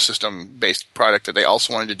a hero system based product that they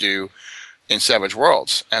also wanted to do in Savage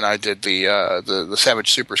Worlds, and I did the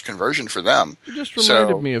Savage Supers conversion for them. It just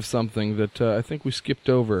reminded me of something that I think we skipped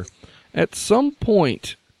over. At some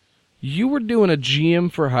point, you were doing a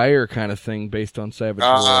GM for hire kind of thing based on Savage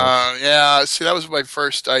Worlds. Yeah, see, that was my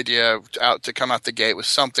first idea to come out the gate, was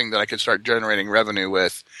something that I could start generating revenue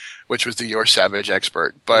with, which was the Your Savage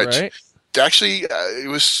Expert. But right. Actually, it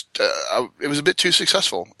was a bit too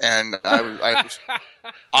successful, and I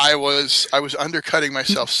was undercutting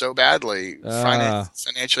myself so badly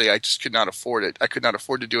financially. I just could not afford it. I could not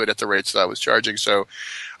afford to do it at the rates that I was charging. So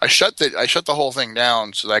I shut the whole thing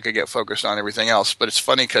down so that I could get focused on everything else. But it's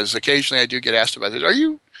funny because occasionally I do get asked about it. Are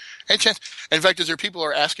you any chance? In fact, there people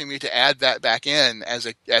are asking me to add that back in as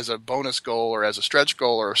a bonus goal or as a stretch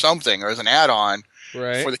goal or something, or as an add-on.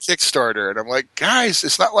 Right. For the Kickstarter, and I'm like, guys,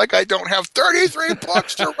 it's not like I don't have 33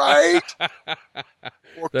 books to write.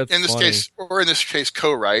 In this case,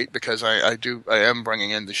 co-write, because I am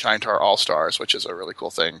bringing in the Shaintar All Stars, which is a really cool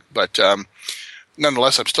thing. But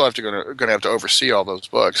nonetheless, I'm still going to have to oversee all those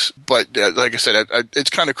books. But like I said, it's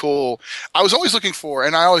kind of cool. I was always looking for,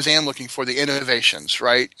 and I always am looking for, the innovations.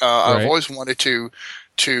 Right. I've always wanted to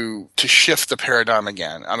shift the paradigm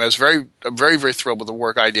again. I mean, I was very, very thrilled with the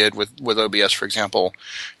work I did with OBS, for example,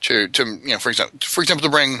 for example, to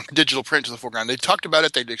bring digital print to the foreground. They talked about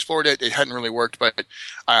it, they'd explored it, it hadn't really worked, but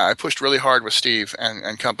I pushed really hard with Steve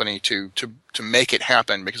and company to make it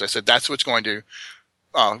happen, because I said that's what's going to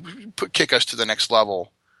kick us to the next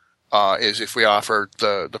level. Is if we offer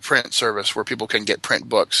the print service where people can get print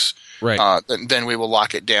books, right? Then we will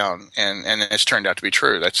lock it down, and it's turned out to be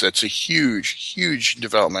true. That's a huge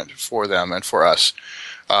development for them and for us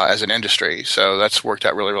as an industry. So that's worked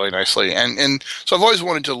out really, really nicely. And so I've always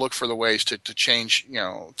wanted to look for the ways to change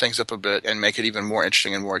things up a bit and make it even more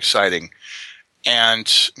interesting and more exciting.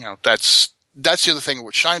 And that's the other thing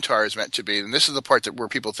what Shaintar is meant to be. And this is the part where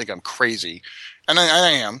people think I'm crazy, and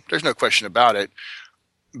I am. There's no question about it.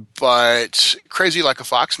 But crazy like a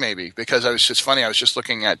fox, maybe, because it's funny. I was just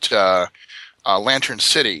looking at Lantern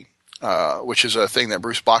City, which is a thing that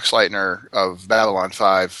Bruce Boxleitner of Babylon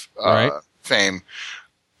 5 fame,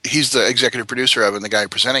 he's the executive producer of it and the guy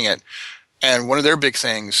presenting it. And one of their big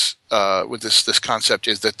things with this concept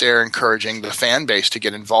is that they're encouraging the fan base to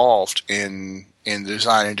get involved in the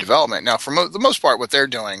design and development. Now, for the most part, what they're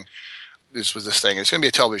doing is with this thing, it's going to be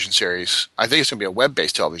a television series. I think it's going to be a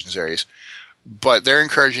web-based television series. But they're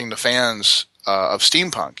encouraging the fans of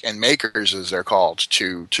steampunk, and makers, as they're called,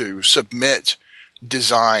 to submit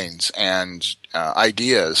designs and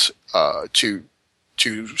ideas to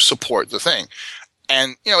support the thing.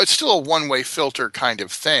 And it's still a one-way filter kind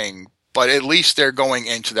of thing, but at least they're going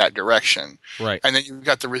into that direction. Right. And then you've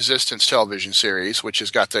got the Resistance television series, which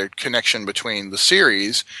has got the connection between the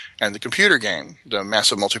series and the computer game, the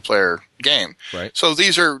massive multiplayer game. Right. So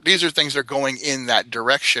these are things that are going in that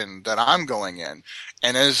direction that I'm going in.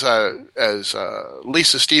 And as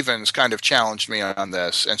Lisa Stevens kind of challenged me on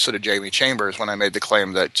this, and so did Jamie Chambers when I made the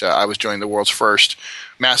claim that I was doing the world's first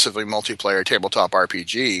massively multiplayer tabletop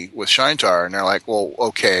RPG with Shaintar, and they're like, well,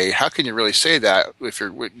 okay, how can you really say that if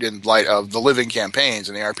you're in light of the living campaigns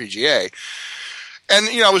in the RPGA? And,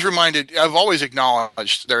 I was reminded, I've always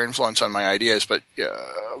acknowledged their influence on my ideas, but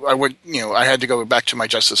I had to go back to my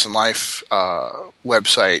Justice in Life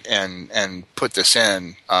website and put this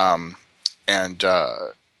in.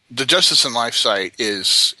 The Justice in Life site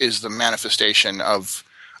is the manifestation of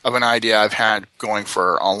an idea I've had going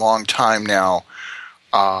for a long time now.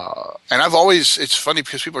 And it's funny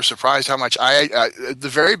because people are surprised how much at the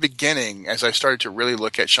very beginning, as I started to really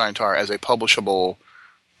look at Shaintar as a publishable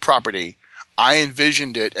property, I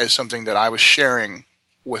envisioned it as something that I was sharing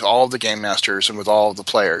with all of the game masters and with all of the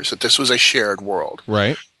players, that this was a shared world.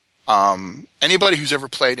 Right. Anybody who's ever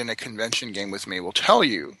played in a convention game with me will tell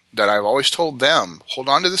you that I've always told them, hold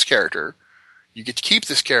on to this character. You get to keep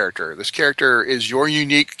this character. This character is your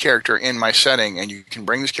unique character in my setting, and you can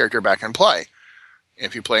bring this character back and play.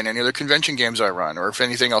 If you play in any other convention games I run, or if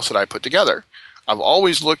anything else that I put together, I've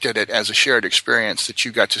always looked at it as a shared experience that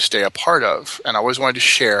you got to stay a part of, and I always wanted to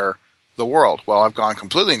share the world. Well, I've gone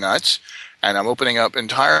completely nuts, and I'm opening up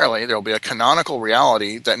entirely. There'll be a canonical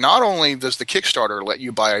reality that not only does the Kickstarter let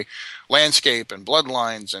you buy landscape and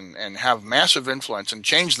bloodlines and have massive influence and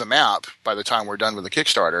change the map by the time we're done with the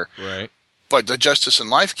Kickstarter, right, but the Justice in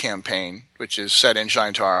Life campaign, which is set in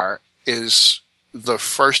Shaintar, is the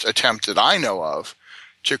first attempt that I know of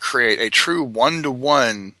to create a true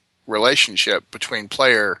one-to-one relationship between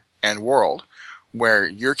player and world, where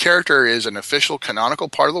your character is an official canonical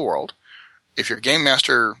part of the world. If your game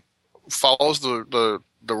master follows the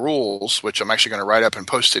rules, which I'm actually going to write up and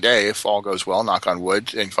post today, if all goes well, knock on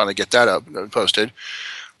wood, and finally get that up and posted,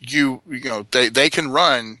 they can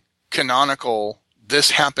run canonical,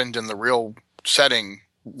 this happened in the real setting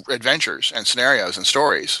adventures and scenarios and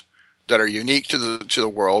stories that are unique to the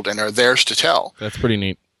world and are theirs to tell. That's pretty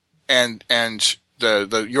neat. And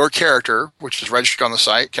your character, which is registered on the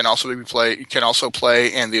site, can also play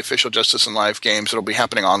in the official Justice in Life games that'll be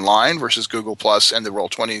happening online versus Google Plus and the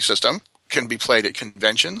Roll20 system. Can be played at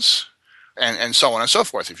conventions, and so on and so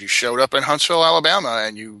forth. If you showed up in Huntsville, Alabama,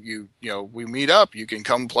 and we meet up, you can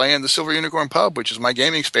come play in the Silver Unicorn Pub, which is my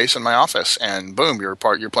gaming space in my office, and boom, you're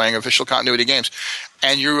playing official continuity games,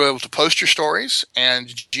 and you're able to post your stories, and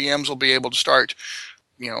GMs will be able to start.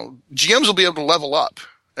 GMs will be able to level up.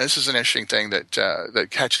 This is an interesting thing that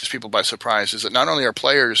catches people by surprise, is that not only are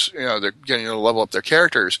players, they're getting to level up their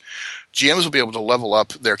characters, GMs will be able to level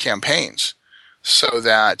up their campaigns, so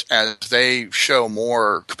that as they show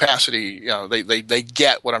more capacity, they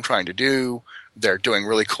get what I'm trying to do. They're doing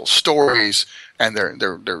really cool stories, and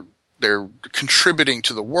they're contributing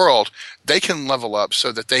to the world. They can level up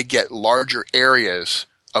so that they get larger areas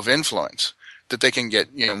of influence, that they can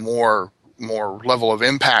get more level of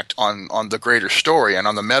impact on the greater story and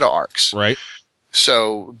on the meta arcs. Right.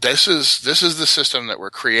 So this is the system that we're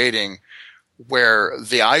creating, where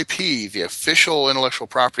the IP, the official intellectual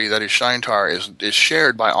property that is Shaintar, is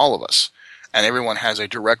shared by all of us, and everyone has a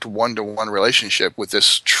direct one-to-one relationship with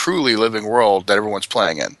this truly living world that everyone's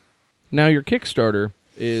playing in. Now, your Kickstarter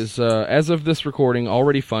is, as of this recording,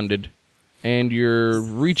 already funded, and you're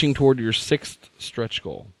reaching toward your 6th stretch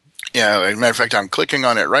goal. Yeah, as a matter of fact, I'm clicking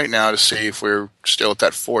on it right now to see if we're still at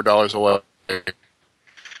that $4 away.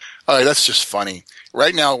 Oh, that's just funny.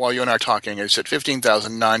 Right now, while you and I are talking, it's at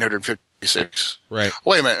 $15,956. Right.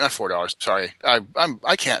 Wait a minute, not $4. Sorry,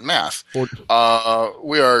 I can't math.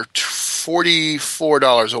 We are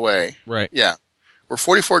 $44 away. Right. Yeah, we're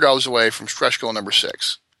 $44 away from stretch goal number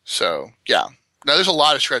 6. So yeah, now there's a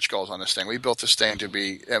lot of stretch goals on this thing. We built this thing to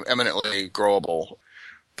be eminently growable,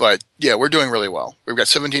 but yeah, we're doing really well. We've got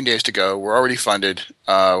 17 days to go. We're already funded.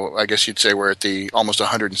 I guess you'd say we're at the almost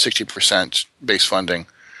 160% base funding.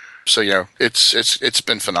 So yeah, it's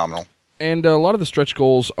been phenomenal. And a lot of the stretch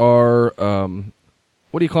goals are,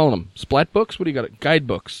 what do you call them? Splat books? What do you got?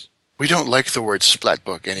 Guidebooks. We don't like the word splat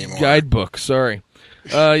book anymore. Guidebook, sorry.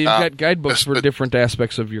 You've got guidebooks for different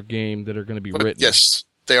aspects of your game that are going to be written. Yes,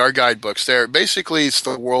 they are guidebooks. It's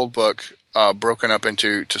the world book broken up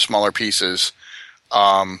into smaller pieces.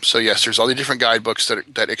 So yes, there's all the different guidebooks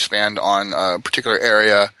that expand on a particular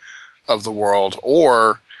area of the world,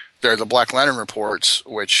 or there are the Black Lantern reports,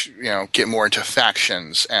 which get more into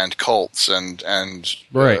factions and cults and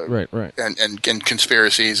right. and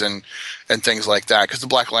conspiracies and things like that. Because the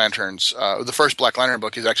Black Lanterns, the first Black Lantern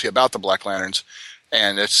book is actually about the Black Lanterns,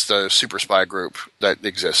 and it's the super spy group that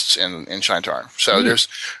exists in Shaintar. So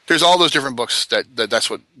there's all those different books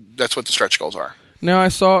that's what the stretch goals are. Now,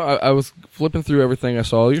 I was flipping through everything. I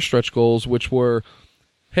saw all your stretch goals, which were,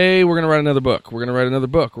 hey, we're going to write another book. We're going to write another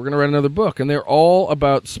book. We're going to write another book. And they're all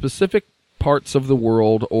about specific parts of the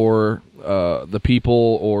world or the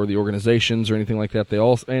people or the organizations or anything like that. They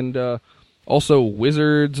all, and also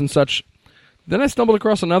wizards and such. Then I stumbled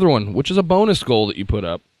across another one, which is a bonus goal that you put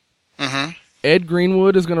up. Mm-hmm. Ed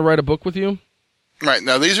Greenwood is going to write a book with you. Right.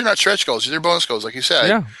 Now, these are not stretch goals. These are bonus goals, like you said.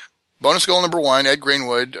 Yeah. Bonus goal number 1, Ed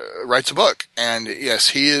Greenwood writes a book. And, yes,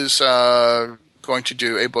 he is going to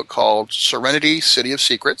do a book called Serenity, City of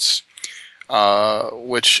Secrets,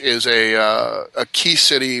 which is a key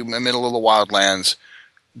city in the middle of the wildlands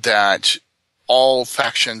that all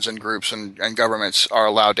factions and groups and governments are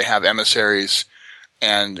allowed to have emissaries.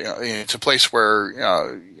 And it's a place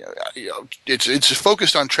where it's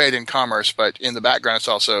focused on trade and commerce, but in the background it's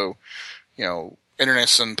also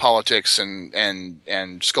internets and politics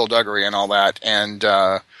and skullduggery and all that. And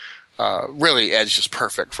really, Ed's just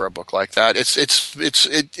perfect for a book like that.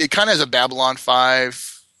 It kind of has a Babylon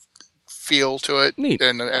 5 feel to it. Neat.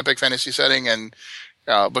 In an epic fantasy setting, and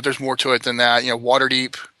but there's more to it than that.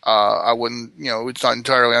 Waterdeep. I wouldn't, it's not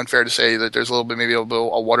entirely unfair to say that there's a little bit, maybe a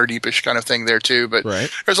Waterdeep-ish kind of thing there too, but right.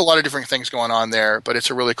 There's a lot of different things going on there, but it's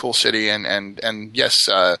a really cool city. And yes,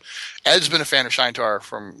 Ed's been a fan of Shaintar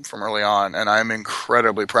from early on, and I'm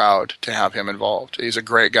incredibly proud to have him involved. He's a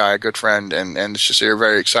great guy, a good friend, and it's just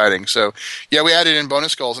very exciting. So yeah, we added in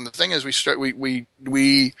bonus goals. And the thing is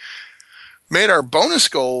we made our bonus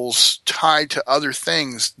goals tied to other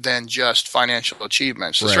things than just financial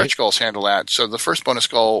achievements. The stretch goals handle that. So the first bonus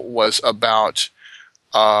goal was about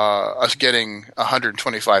us getting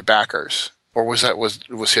 125 backers, or was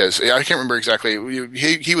his? I can't remember exactly.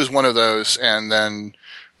 He was one of those, and then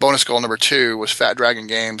bonus goal number 2 was Fat Dragon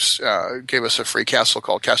Games gave us a free castle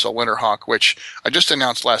called Castle Winterhawk, which I just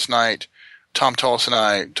announced last night. Tom Tullis and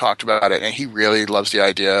I talked about it, and he really loves the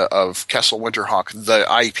idea of Castle Winterhawk. The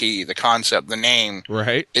IP, the concept, the name,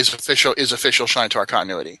 right, is official Shaintar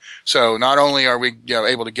continuity. So not only are we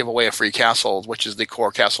able to give away a free castle, which is the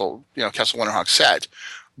core Castle Castle Winterhawk set,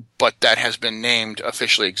 but that has been named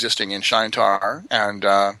officially existing in Shaintar, and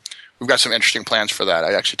we've got some interesting plans for that.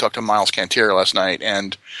 I actually talked to Miles Cantier last night,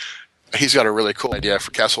 and he's got a really cool idea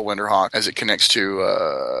for Castle Winterhawk as it connects to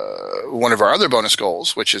one of our other bonus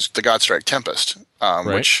goals, which is the Godstrike Tempest,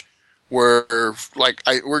 which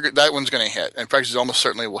that one's going to hit, and practice almost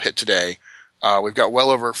certainly will hit today. We've got well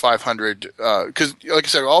over 500 because, like I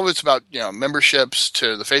said, all of it's about memberships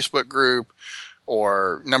to the Facebook group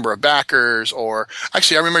or number of backers. Or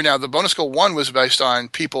actually, I remember now the bonus goal 1 was based on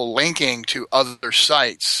people linking to other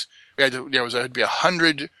sites. We had it'd be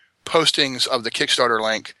 100 postings of the Kickstarter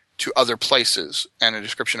link to other places and a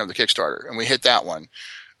description of the Kickstarter. And we hit that one.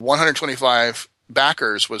 125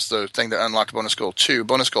 backers was the thing that unlocked bonus goal 2.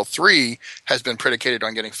 Bonus goal 3 has been predicated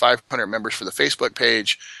on getting 500 members for the Facebook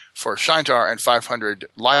page for Shaintar and 500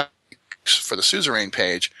 likes for the Suzerain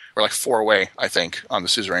page. We're like 4 away, I think, on the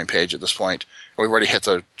Suzerain page at this point. We've already hit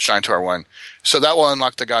the Shaintar one. So that will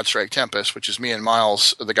unlock the Godstrike Tempest, which is me and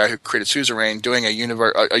Miles, the guy who created Suzerain, doing a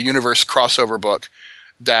universe crossover book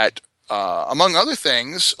that, among other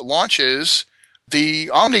things, launches the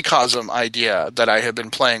OmniCosm idea that I have been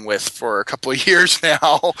playing with for a couple of years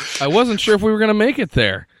now. I wasn't sure if we were going to make it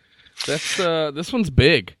there. That's this one's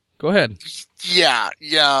big. Go ahead. Yeah.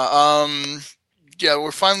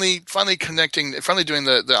 We're finally connecting, finally doing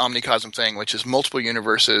the OmniCosm thing, which is multiple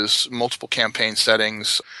universes, multiple campaign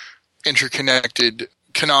settings, interconnected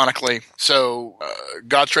canonically. So,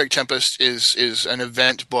 Godstrike Tempest is an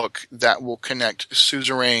event book that will connect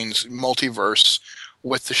Suzerain's multiverse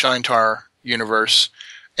with the Shaintar universe,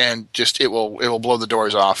 and just it will blow the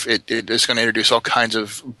doors off. It is going to introduce all kinds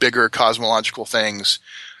of bigger cosmological things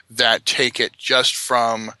that take it just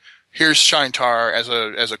from here's Shaintar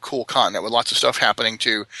as a cool continent with lots of stuff happening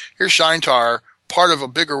to here's Shaintar, part of a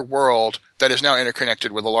bigger world that is now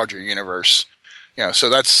interconnected with a larger universe. So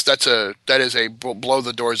that is a blow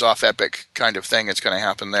the doors off epic kind of thing that's going to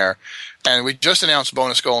happen there. And we just announced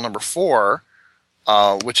bonus goal number 4,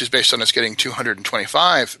 which is based on us getting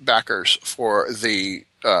 225 backers for the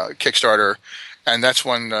Kickstarter, and that's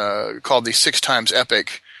one called the 6 times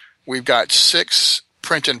epic. We've got 6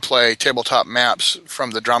 print and play tabletop maps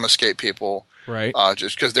from the Dramascape people, right?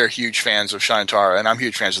 Just because they're huge fans of Shaintar, and I'm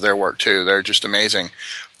huge fans of their work too. They're just amazing.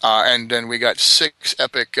 And then we got 6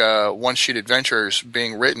 epic one-sheet adventures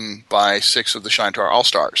being written by 6 of the Shaintar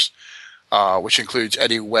All-Stars, which includes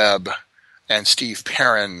Eddie Webb and Steve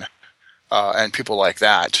Perrin and people like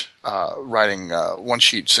that, writing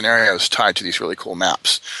one-sheet scenarios tied to these really cool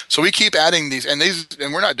maps. So we keep adding these, and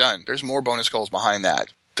we're not done. There's more bonus goals behind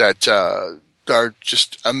that are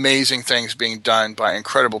just amazing things being done by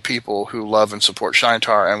incredible people who love and support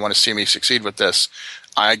Shaintar and want to see me succeed with this.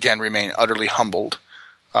 I, again, remain utterly humbled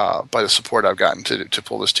by the support I've gotten to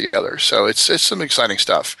pull this together. So it's some exciting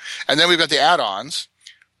stuff. And then we've got the add-ons,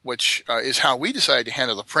 which is how we decided to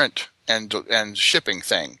handle the print and shipping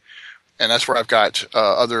thing. And that's where I've got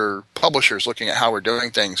other publishers looking at how we're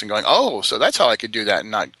doing things and going, oh, so that's how I could do that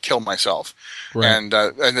and not kill myself. Right.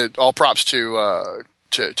 And all props to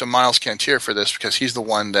Miles Cantier for this, because he's the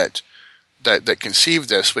one that conceived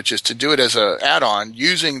this, which is to do it as an add-on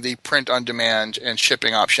using the print-on-demand and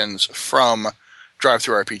shipping options from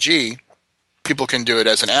DriveThruRPG. People can do it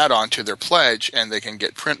as an add-on to their pledge, and they can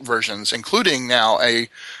get print versions, including now a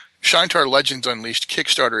Shaintar Legends Unleashed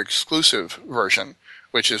Kickstarter exclusive version,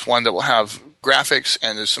 which is one that will have graphics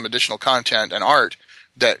and there's some additional content and art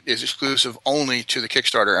that is exclusive only to the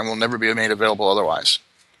Kickstarter and will never be made available otherwise.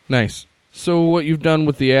 Nice. So what you've done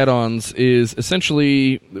with the add-ons is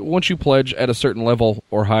essentially, once you pledge at a certain level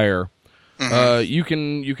or higher, you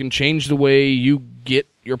can change the way you get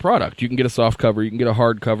your product. You can get a soft cover, you can get a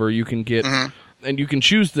hard cover, you can get, and you can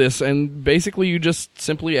choose this, and basically you just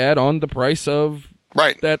simply add on the price of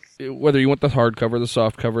that, whether you want the hard cover, the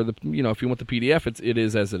soft cover, if you want the PDF, it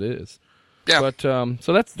is as it is. Yeah. But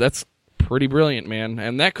so that's pretty brilliant, man.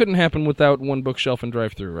 And that couldn't happen without One Bookshelf and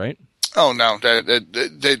Drive-Thru, right? Oh no,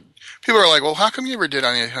 people are like, well, how come you never did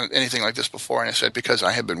anything like this before? And I said, because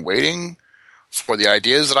I have been waiting for the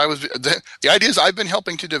ideas the ideas I've been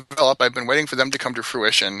helping to develop. I've been waiting for them to come to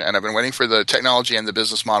fruition, and I've been waiting for the technology and the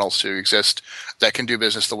business models to exist that can do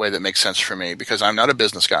business the way that makes sense for me, because I'm not a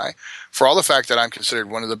business guy. For all the fact that I'm considered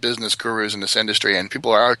one of the business gurus in this industry, and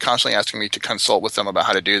people are constantly asking me to consult with them about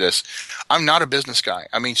how to do this, I'm not a business guy.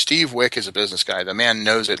 I mean, Steve Wick is a business guy. The man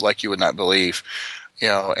knows it like you would not believe.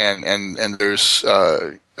 And there's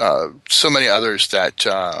so many others that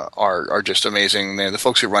are just amazing. The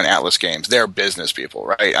folks who run Atlas Games, they're business people,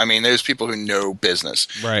 right? I mean, there's people who know business.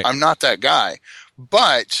 Right. I'm not that guy.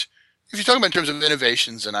 But if you're talking about in terms of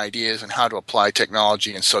innovations and ideas and how to apply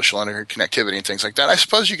technology and social interconnectivity and things like that, I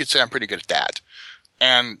suppose you could say I'm pretty good at that.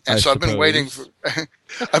 And so I've been waiting for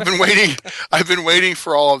I've been waiting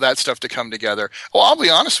for all of that stuff to come together. Well, I'll be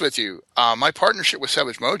honest with you. My partnership with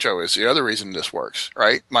Savage Mojo is the other reason this works,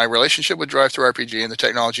 right? My relationship with DriveThruRPG and the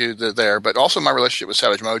technology there, but also my relationship with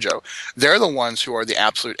Savage Mojo. They're the ones who are the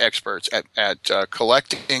absolute experts at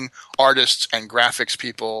collecting artists and graphics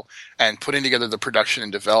people and putting together the production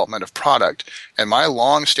and development of product. And my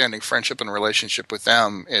long-standing friendship and relationship with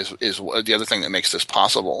them is the other thing that makes this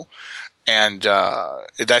possible. And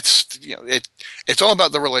that's, it's all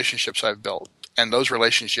about the relationships I've built, and those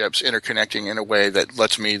relationships interconnecting in a way that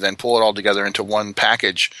lets me then pull it all together into one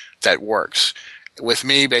package that works. With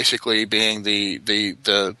me basically being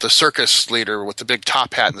the circus leader with the big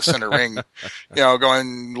top hat in the center ring,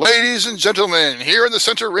 going, ladies and gentlemen, here in the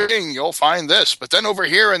center ring, you'll find this, but then over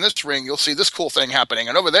here in this ring, you'll see this cool thing happening,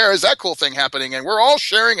 and over there is that cool thing happening, and we're all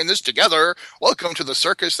sharing in this together. Welcome to the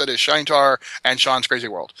circus that is Shaintar and Sean's Crazy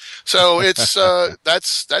World. So it's,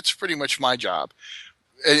 that's pretty much my job.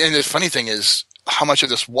 And the funny thing is how much of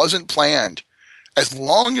this wasn't planned. As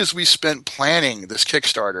long as we spent planning this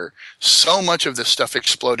Kickstarter, so much of this stuff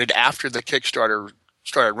exploded after the Kickstarter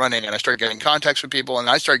started running, and I started getting contacts with people, and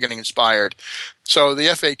I started getting inspired. So the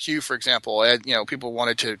FAQ, for example, people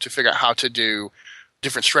wanted to figure out how to do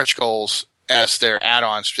different stretch goals as their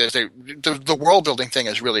add-ons. The world-building thing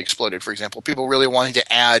has really exploded, for example. People really wanting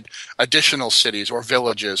to add additional cities or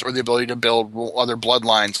villages or the ability to build other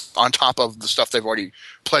bloodlines on top of the stuff they've already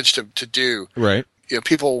pledged to do. Right.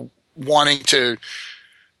 People wanting to,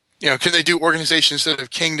 can they do organizations instead of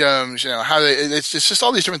kingdoms? It's just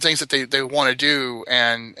all these different things that they want to do.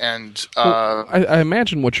 I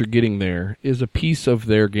imagine what you're getting there is a piece of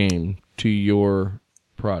their game to your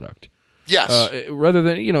product. Yes. Rather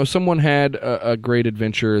than, someone had a great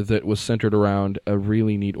adventure that was centered around a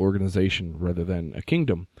really neat organization rather than a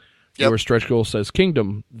kingdom. Yep. Your stretch goal says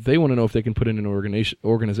kingdom. They want to know if they can put in an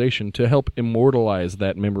organization to help immortalize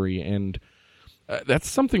that memory, and that's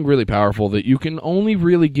something really powerful that you can only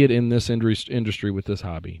really get in this industry with this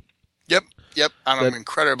hobby. Yep. I'm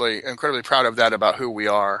incredibly proud of that about who we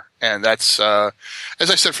are. And that's, as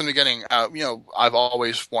I said from the beginning, I've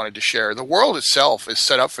always wanted to share. The world itself is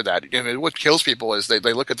set up for that. What kills people is they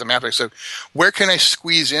look at the map and say, where can I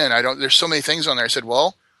squeeze in? There's so many things on there. I said,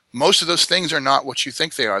 well, most of those things are not what you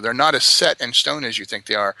think they are. They're not as set in stone as you think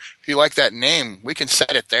they are. If you like that name, we can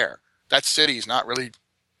set it there. That city is not really,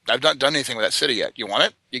 I've not done anything with that city yet. You want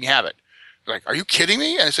it? You can have it. They're like, are you kidding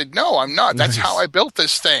me? And I said, no, I'm not. That's how I built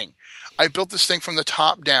this thing. I built this thing from the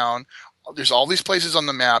top down there's all these places on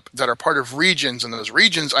the map that are part of regions, and those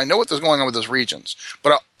regions, I know what's going on with those regions,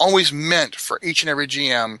 but I always meant for each and every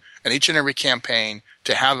GM and each and every campaign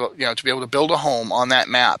to have, to be able to build a home on that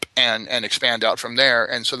map and expand out from there.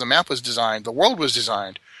 And so the map was designed, the world was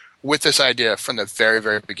designed with this idea from the very,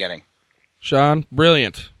 very beginning. Sean,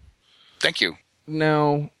 brilliant. Thank you.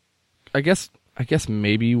 Now, I guess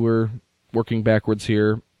maybe we're working backwards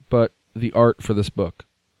here, but the art for this book.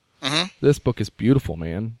 Mm-hmm. This book is beautiful,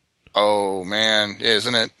 man. Oh man,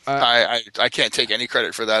 isn't it? I can't take any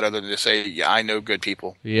credit for that other than to say, yeah, I know good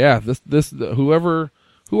people. Yeah, who are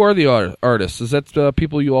the artists? Is that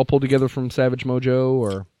people you all pulled together from Savage Mojo,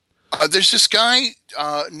 or? There's this guy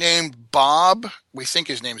named Bob. We think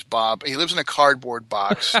his name's Bob. He lives in a cardboard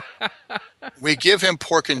box. We give him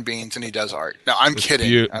pork and beans, and he does art. No, I'm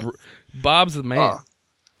kidding. Bob's the man.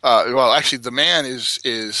 Well, actually, the man is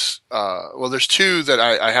there's two that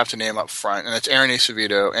I have to name up front, and it's Aaron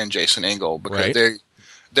Acevedo and Jason Engel, because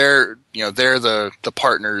they're the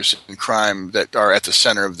partners in crime that are at the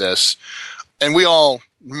center of this. And we all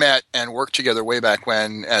met and worked together way back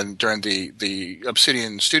when, and during the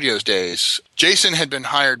Obsidian Studios days. Jason had been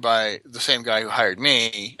hired by the same guy who hired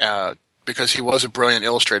me, because he was a brilliant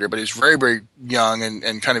illustrator, but he's very, very young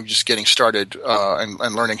and kind of just getting started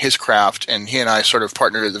and learning his craft. And he and I sort of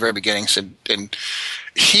partnered at the very beginning. And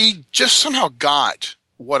he just somehow got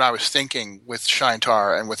what I was thinking with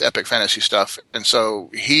Shaintar and with epic fantasy stuff. And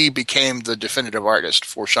so he became the definitive artist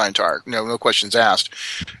for Shaintar. No questions asked.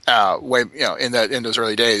 In those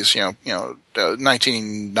early days,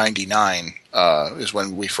 1999 is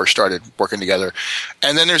when we first started working together.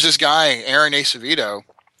 And then there's this guy, Aaron Acevedo,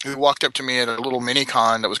 who walked up to me at a little mini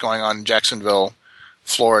con that was going on in Jacksonville,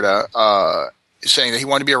 Florida, saying that he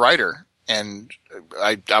wanted to be a writer. And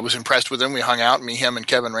I was impressed with him. We hung out, me, him, and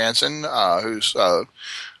Kevin Ranson, who's the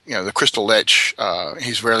Crystal Lich.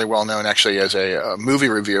 He's very well known actually as a movie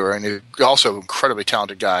reviewer, and he's also an incredibly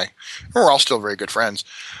talented guy. We're all still very good friends.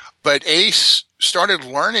 But Ace started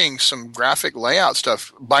learning some graphic layout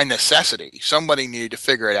stuff by necessity. Somebody needed to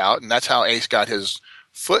figure it out, and that's how Ace got his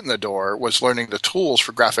foot in the door, was learning the tools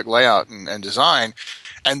for graphic layout and design,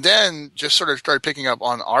 and then just sort of started picking up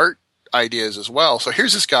on art ideas as well. So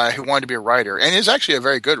here's this guy who wanted to be a writer, and is actually a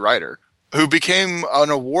very good writer, who became an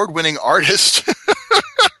award-winning artist in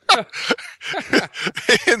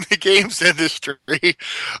the games industry,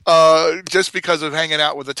 just because of hanging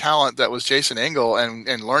out with the talent that was Jason Engel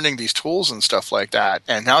and learning these tools and stuff like that.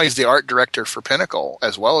 And now he's the art director for Pinnacle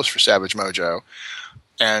as well as for Savage Mojo.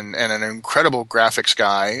 And an incredible graphics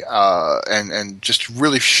guy, and just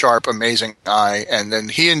really sharp, amazing eye. And then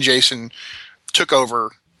he and Jason took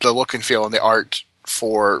over the look and feel and the art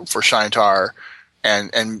for Shaintar,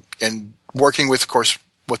 and working with, of course,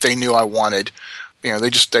 what they knew I wanted.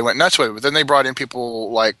 They went nuts with it. But then they brought in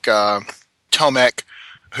people like Tomek,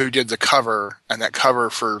 who did the cover, and that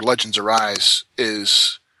cover for Legends Arise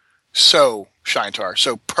is so Shaintar,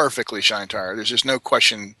 so perfectly Shaintar. There's just no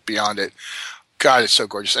question beyond it. God, it's so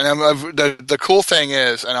gorgeous. And the cool thing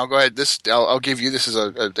is, and I'll go ahead. I'll give you this as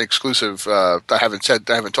an exclusive. I haven't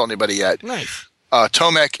told anybody yet. Nice.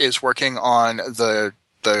 Tomek is working on the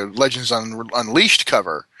Legends Unleashed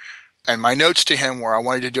cover, and my notes to him were I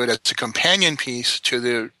wanted to do it as a companion piece to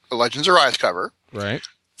the Legends Arise cover, right?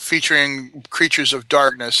 Featuring creatures of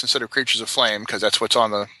darkness instead of creatures of flame, because that's what's on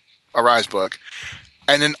the Arise book,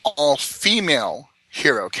 and an all-female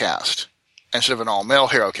hero cast instead of an all-male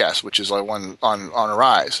hero cast, which is like one on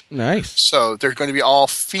Arise. Nice. So there's going to be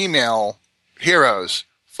all-female heroes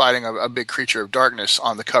fighting a big creature of darkness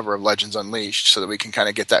on the cover of Legends Unleashed, so that we can kind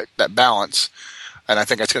of get that balance. And I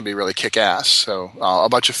think that's going to be really kick-ass. So a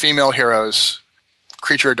bunch of female heroes,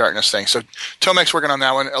 creature of darkness thing. So Tomek's working on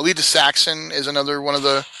that one. Alita Saxon is another one of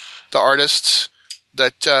the artists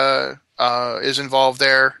that is involved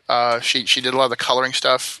there. She did a lot of the coloring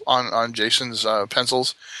stuff on Jason's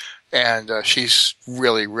pencils. And she's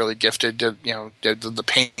really, really gifted. The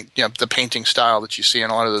paint, the painting style that you see in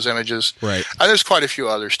a lot of those images. Right. And there's quite a few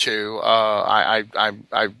others too.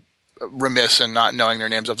 I'm remiss in not knowing their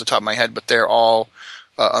names off the top of my head, but they're all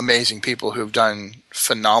amazing people who've done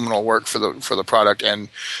phenomenal work for the product. And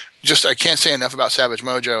just I can't say enough about Savage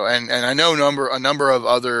Mojo. And I know a number of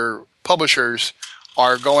other publishers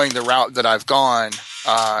are going the route that I've gone.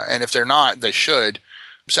 And if they're not, they should.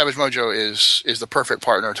 Savage Mojo is the perfect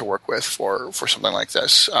partner to work with for something like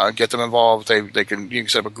this. Get them involved. You can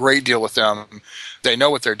set up a great deal with them. They know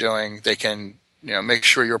what they're doing. They can make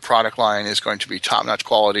sure your product line is going to be top-notch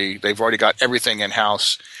quality. They've already got everything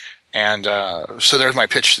in-house. And so there's my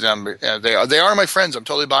pitch to them. They are my friends. I'm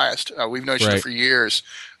totally biased. We've known each other for years.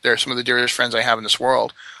 They're some of the dearest friends I have in this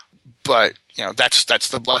world. But that's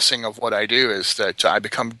the blessing of what I do, is that I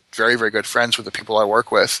become very, very good friends with the people I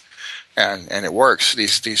work with, and it works.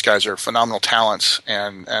 These guys are phenomenal talents,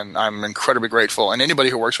 and I'm incredibly grateful. And anybody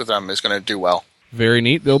who works with them is going to do well. Very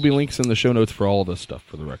neat. There'll be links in the show notes for all of this stuff,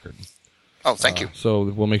 for the record. Oh, thank you. So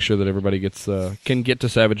we'll make sure that everybody can get to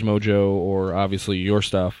Savage Mojo, or obviously your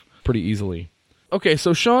stuff, pretty easily. Okay,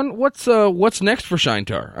 so Sean, what's next for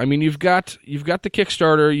Shaintar? I mean, you've got the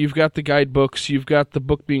Kickstarter, you've got the guidebooks, you've got the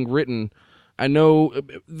book being written. I know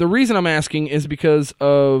the reason I'm asking is because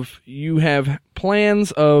you have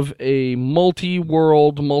plans of a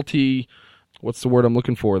multi-world, what's the word I'm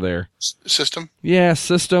looking for there? System? Yeah,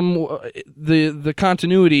 system. The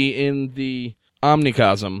continuity in the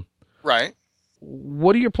OmniCosm. Right.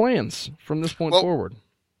 What are your plans from this point forward?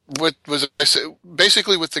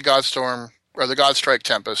 Basically with the Godstorm, or the Godstrike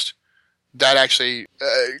Tempest, that actually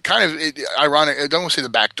ironic. I don't want to say the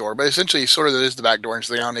back door, but essentially sort of is the back door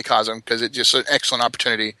into the OmniCosm, because it's just an excellent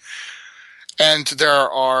opportunity. And there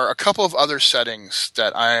are a couple of other settings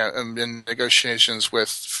that I am in negotiations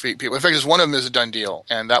with people. In fact, one of them is a done deal,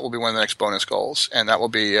 and that will be one of the next bonus goals. And that will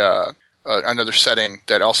be another setting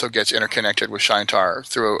that also gets interconnected with Shaintar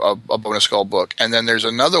through a bonus goal book. And then there's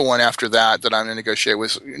another one after that I'm in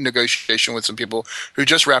negotiation with some people who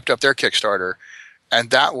just wrapped up their Kickstarter.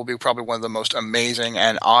 And that will be probably one of the most amazing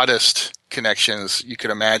and oddest connections you could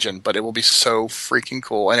imagine, but it will be so freaking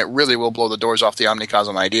cool, and it really will blow the doors off the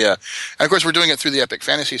OmniCosm idea. And of course, we're doing it through the epic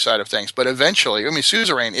fantasy side of things, but eventually,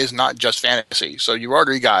 Suzerain is not just fantasy, so you've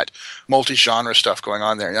already got multi-genre stuff going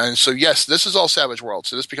on there. And so yes, this is all Savage Worlds,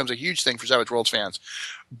 so this becomes a huge thing for Savage Worlds fans.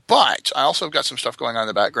 But I also have got some stuff going on in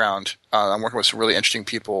the background. I'm working with some really interesting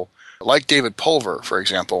people, like David Pulver, for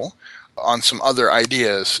example, on some other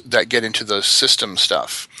ideas that get into the system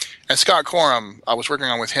stuff. And Scott Coram, I was working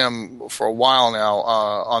on with him for a while now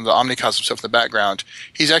on the OmniCosm stuff in the background.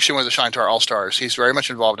 He's actually one of the Shaintar All-Stars. He's very much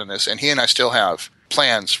involved in this, and he and I still have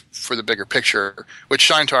plans for the bigger picture, which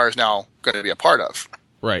Shaintar is now going to be a part of.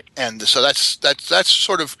 Right. And so that's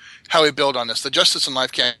sort of how we build on this. The Justice in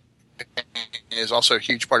Life campaign is also a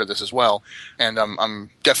huge part of this as well, and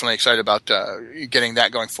I'm definitely excited about getting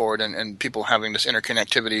that going forward, and people having this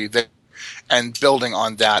interconnectivity there. And building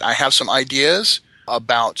on that, I have some ideas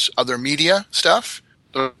about other media stuff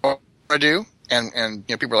that I want to do. And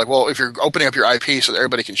people are like, well, if you're opening up your IP so that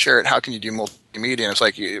everybody can share it, how can you do multimedia? And it's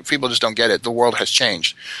like, people just don't get it. The world has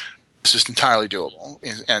changed. It's just entirely doable,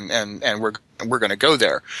 and we're going to go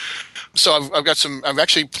there. So I'm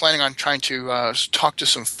actually planning on trying to talk to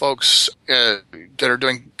some folks that are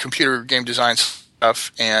doing computer game design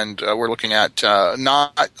stuff, and we're looking at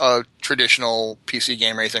not a traditional PC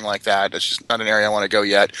game or anything like that. It's just not an area I want to go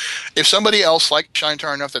yet. If somebody else likes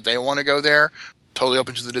Shaintar enough that they want to go there, totally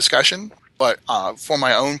open to the discussion. But for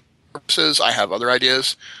my own purposes, I have other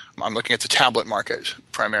ideas. I'm looking at the tablet market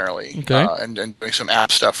primarily, okay. And doing some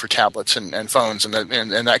app stuff for tablets and phones and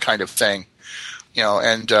that kind of thing.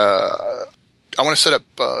 And I want to set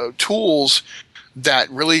up tools that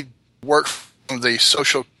really work from the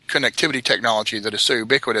social connectivity technology that is so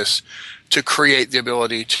ubiquitous to create the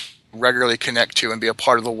ability to regularly connect to and be a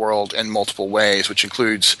part of the world in multiple ways, which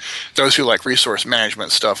includes those who like resource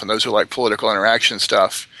management stuff and those who like political interaction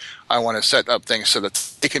stuff. I want to set up things so that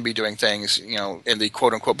they can be doing things, in the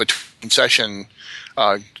quote unquote between session,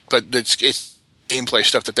 but it's gameplay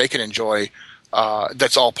stuff that they can enjoy.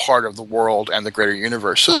 That's all part of the world and the greater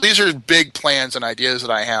universe. So these are big plans and ideas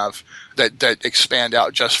that I have that expand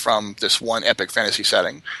out just from this one epic fantasy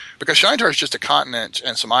setting. Because Shaintar is just a continent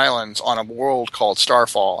and some islands on a world called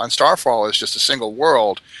Starfall. And Starfall is just a single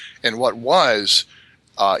world in what was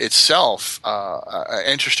itself an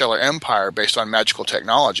interstellar empire based on magical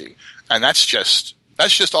technology. And that's just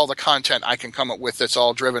all the content I can come up with that's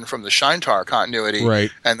all driven from the Shaintar continuity.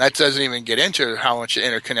 Right. And that doesn't even get into how much it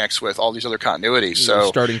interconnects with all these other continuities. So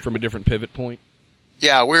starting from a different pivot point.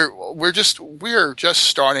 Yeah, we're just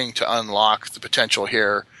starting to unlock the potential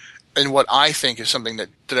here in what I think is something that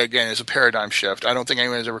again is a paradigm shift. I don't think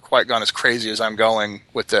anyone has ever quite gone as crazy as I'm going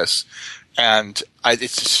with this. And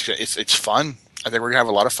it's fun. I think we're going to have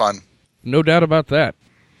a lot of fun. No doubt about that.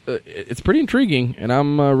 It's pretty intriguing, and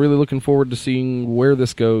I'm really looking forward to seeing where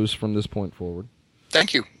this goes from this point forward.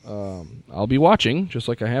 Thank you. I'll be watching, just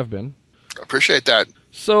like I have been. Appreciate that.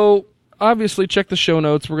 So, obviously, check the show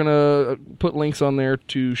notes. We're going to put links on there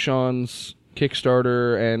to Sean's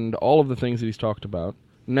Kickstarter and all of the things that he's talked about.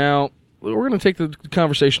 Now, we're going to take the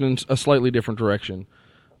conversation in a slightly different direction.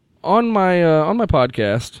 On my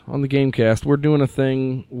podcast, on the Gamecast, we're doing a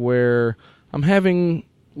thing where I'm having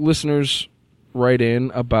listeners write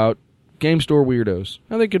in about Game Store Weirdos.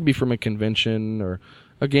 Now, they could be from a convention or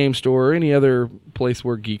a game store or any other place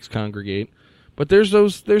where geeks congregate. But there's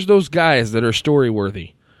those guys that are story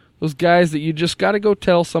worthy. Those guys that you just got to go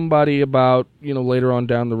tell somebody about, later on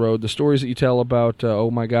down the road. The stories that you tell about,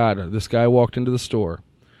 oh my God, this guy walked into the store.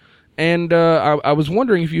 And I was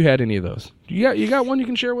wondering if you had any of those. You got one you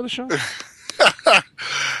can share with us, Sean?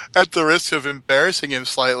 At the risk of embarrassing him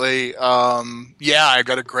slightly, yeah, I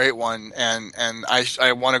got a great one, and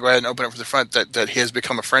I want to go ahead and open it from the front that he has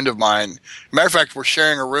become a friend of mine. Matter of fact, we're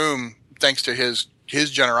sharing a room thanks to his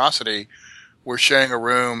generosity. We're sharing a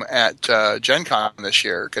room at Gen Con this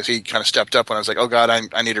year because he kind of stepped up when I was like, oh God,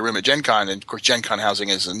 I need a room at Gen Con. And of course, Gen Con housing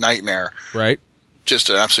is a nightmare. Right. Just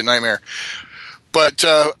an absolute nightmare. But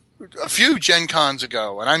a few Gen Cons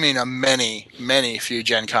ago, and I mean many few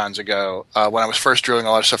Gen Cons ago, when I was first doing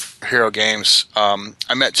a lot of stuff for Hero Games,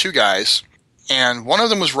 I met two guys, and one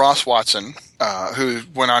of them was Ross Watson, who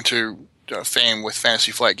went on to fame with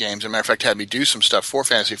Fantasy Flight games. As a matter of fact, had me do some stuff for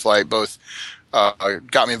Fantasy Flight, both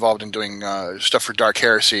got me involved in doing stuff for Dark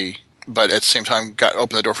Heresy, but at the same time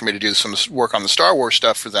opened the door for me to do some work on the Star Wars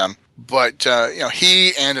stuff for them. But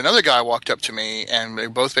he and another guy walked up to me, and they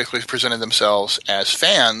both basically presented themselves as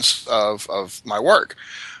fans of my work.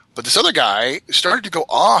 But this other guy started to go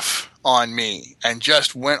off on me and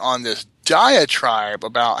just went on this diatribe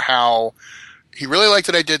about how he really liked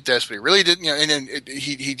that I did this, but he really didn't, and then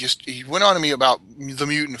he went on to me about the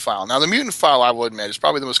Mutant File. Now, the Mutant File, I will admit, is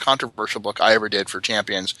probably the most controversial book I ever did for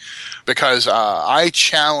Champions, because I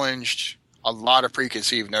challenged a lot of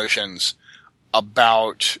preconceived notions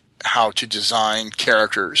about how to design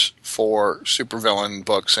characters for supervillain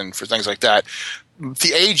books and for things like that.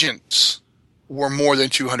 The agents were more than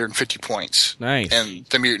 250 points. Nice. In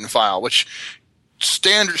the Mutant File, which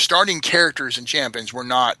standard starting characters in Champions were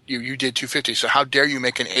not, you did 250, so how dare you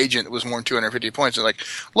make an agent that was more than 250 points? And like,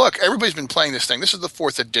 look, everybody's been playing this thing. This is the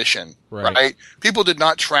 4th edition, right? People did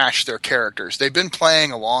not trash their characters. They've been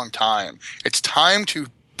playing a long time. It's time to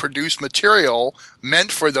produce material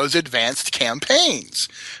meant for those advanced campaigns.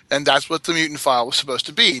 And that's what the Mutant File was supposed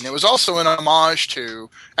to be. And it was also an homage to,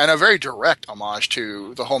 and a very direct homage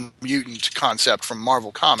to, the whole mutant concept from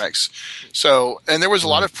Marvel Comics. So, and there was a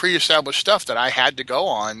lot of pre-established stuff that I had to go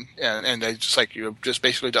on, and they just just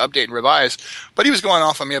basically to update and revise. But he was going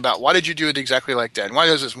off on me about, why did you do it exactly like that? And why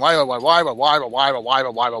does this? Why? I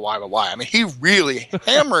mean, he really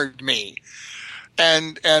hammered me.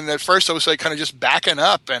 And at first I was like kind of just backing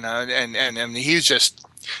up, and he's just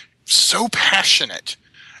so passionate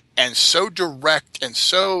and so direct and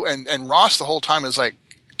so, and Ross the whole time is like,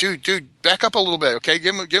 dude, back up a little bit, okay?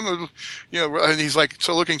 Give him, and he's like,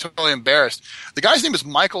 so looking totally embarrassed. The guy's name is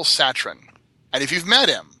Michael Satrin, and if you've met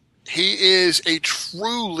him, he is a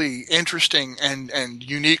truly interesting and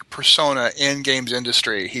unique persona in games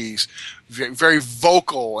industry. He's very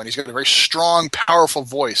vocal, and he's got a very strong, powerful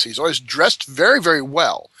voice. He's always dressed very, very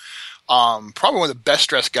well. Probably one of the best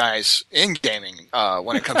dressed guys in gaming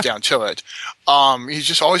when it comes down to it. He's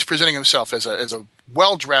just always presenting himself as a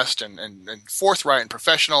well dressed and forthright and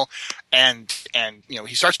professional. And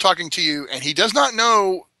he starts talking to you, and he does not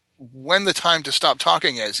know when the time to stop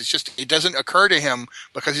talking is. It's just, it doesn't occur to him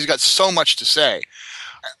because he's got so much to say.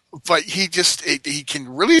 But he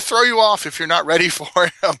can really throw you off if you're not ready for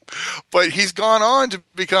him. But he's gone on to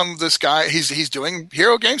become this guy. He's doing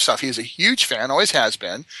Hero Game stuff. He's a huge fan, always has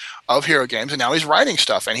been, of Hero Games, and now he's writing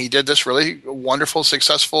stuff. And he did this really wonderful,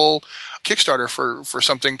 successful Kickstarter for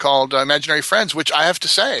something called Imaginary Friends, which I have to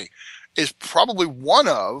say is probably one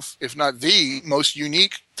of, if not the most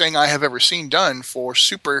unique thing I have ever seen done for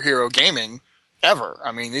superhero gaming ever.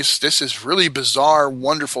 I mean, this is really bizarre,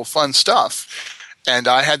 wonderful, fun stuff. And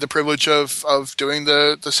I had the privilege of doing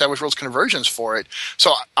the Savage Worlds conversions for it.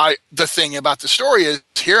 So the thing about the story is,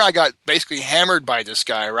 here I got basically hammered by this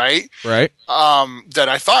guy, right? Right. That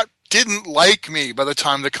I thought didn't like me by the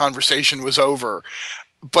time the conversation was over.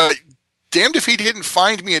 But damned if he didn't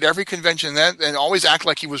find me at every convention then and always act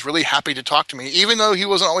like he was really happy to talk to me, even though he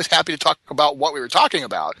wasn't always happy to talk about what we were talking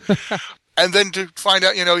about. And then to find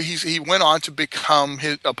out, he went on to become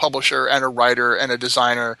a publisher and a writer and a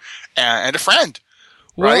designer and a friend.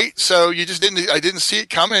 Well, right. So I didn't see it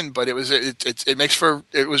coming, but it was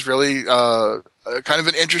really kind of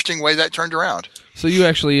an interesting way that turned around. So you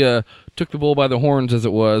actually took the bull by the horns, as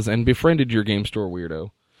it was, and befriended your Game Store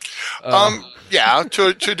Weirdo. Yeah, to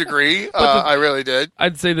a degree, I really did.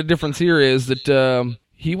 I'd say the difference here is that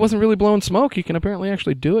he wasn't really blowing smoke. He can apparently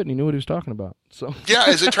actually do it, and he knew what he was talking about. So yeah,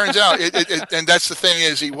 as it turns out, and that's the thing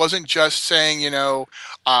is, he wasn't just saying, he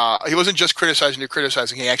wasn't just criticizing to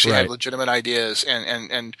criticizing. He actually had legitimate ideas,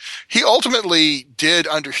 and he ultimately did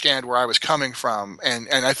understand where I was coming from, and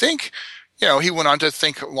I think, he went on to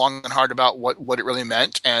think long and hard about what it really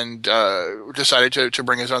meant, and decided to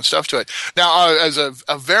bring his own stuff to it. Now, as a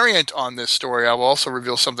variant on this story, I will also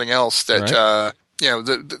reveal something else that Right.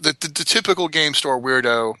 the typical game store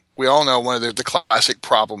weirdo. We all know one of the classic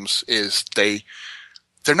problems is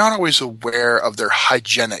they're not always aware of their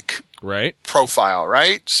hygienic Right. profile,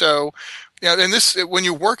 right? So, and this, when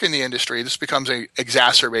you work in the industry, this becomes a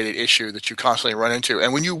exacerbated issue that you constantly run into.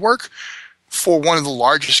 And when you work for one of the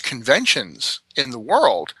largest conventions in the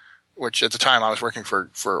world, which at the time I was working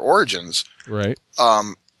for Origins, Right.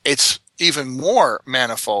 it's even more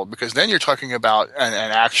manifold, because then you're talking about an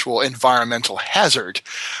actual environmental hazard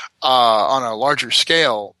on a larger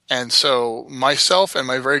scale. And so myself and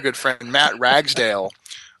my very good friend Matt Ragsdale,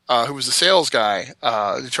 who was the sales guy,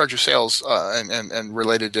 in charge of sales and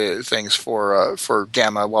related to things for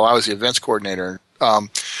Gamma, while I was the events coordinator,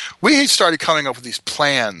 we started coming up with these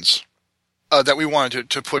plans that we wanted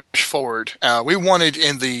to push forward. We wanted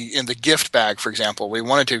in the gift bag, for example, we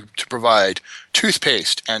wanted to provide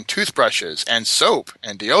toothpaste and toothbrushes and soap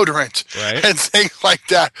and deodorant, Right. and things like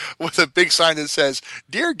that, with a big sign that says,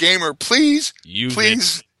 "Dear gamer, please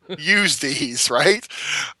Use use these," right?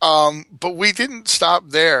 But we didn't stop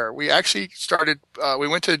there. We actually started. We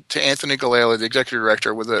went to Anthony Gallela, the executive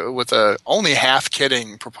director, with a only half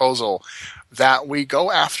kidding proposal that we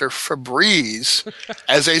go after Febreze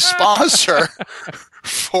as a sponsor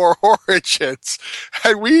for Origins.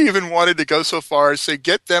 And we even wanted to go so far as to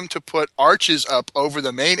get them to put arches up over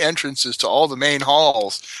the main entrances to all the main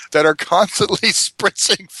halls that are constantly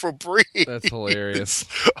spritzing Febreze. That's hilarious.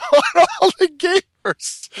 On all the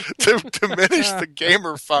gamers to diminish the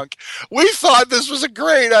gamer funk. We thought this was a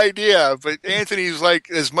great idea, but Anthony's like,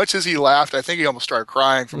 as much as he laughed, I think he almost started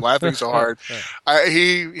crying from laughing so hard.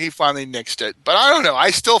 He finally nixed it. But I don't know. I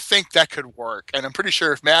still think that could work. And I'm pretty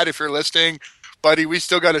sure, if you're listening, buddy, we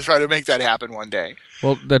still got to try to make that happen one day.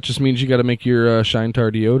 Well, that just means you got to make your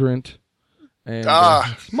Shaintar deodorant. And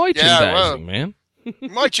it's merchandising, man.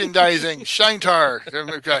 Merchandising, Shaintar,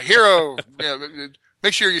 a hero.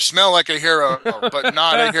 Make sure you smell like a hero, but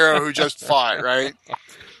not a hero who just fought, right?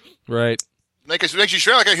 Right. Makes you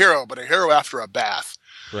smell like a hero, but a hero after a bath.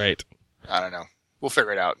 Right. I don't know. We'll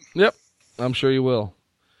figure it out. Yep. I'm sure you will.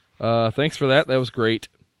 Thanks for that. That was great.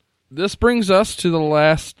 This brings us to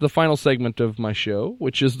the final segment of my show,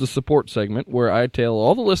 which is the support segment, where I tell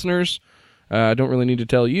all the listeners, I don't really need to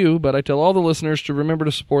tell you, but I tell all the listeners to remember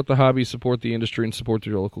to support the hobby, support the industry, and support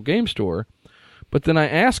their local game store. But then I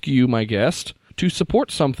ask you, my guest, to support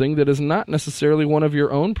something that is not necessarily one of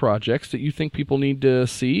your own projects that you think people need to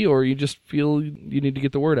see, or you just feel you need to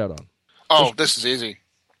get the word out on. Oh, this is easy.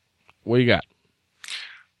 What you got?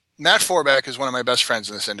 Matt Forbeck is one of my best friends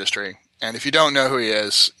in this industry. And if you don't know who he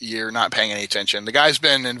is, you're not paying any attention. The guy's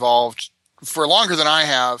been involved for longer than I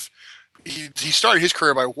have. He started his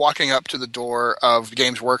career by walking up to the door of the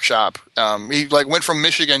Games Workshop. He went from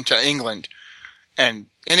Michigan to England, and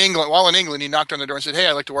while in England, he knocked on the door and said, "Hey,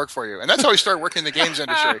 I'd like to work for you." And that's how he started working in the games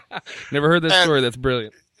industry. Never heard that story. That's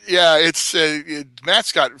brilliant. Yeah,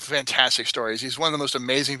 Matt's got fantastic stories. He's one of the most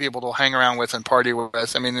amazing people to hang around with and party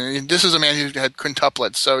with. I mean, this is a man who had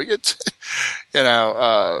quintuplets, so it's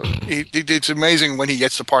it's amazing when he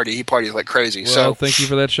gets to party. He parties like crazy. Well, thank you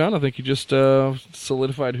for that, Sean. I think you just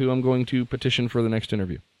solidified who I'm going to petition for the next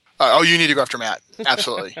interview. You need to go after Matt.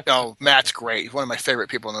 Absolutely. No, Matt's great. He's one of my favorite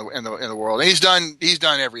people in the world. And he's done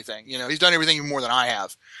everything. He's done everything even more than I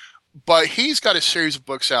have. But he's got a series of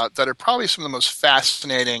books out that are probably some of the most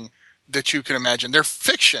fascinating that you can imagine. They're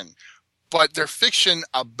fiction, but they're fiction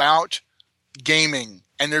about gaming.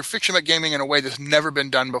 And they're fiction about gaming in a way that's never been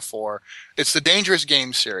done before. It's the Dangerous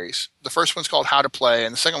Games series. The first one's called How to Play,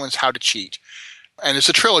 and the second one's How to Cheat. And it's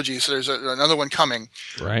a trilogy, so there's another one coming.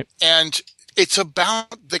 Right. And it's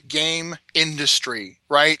about the game industry,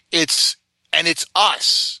 right? It's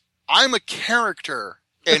us. I'm a character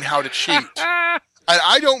in How to Cheat. And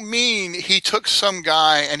I don't mean he took some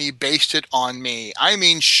guy and he based it on me. I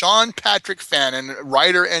mean Sean Patrick Fannon,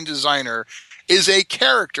 writer and designer, is a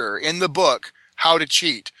character in the book How to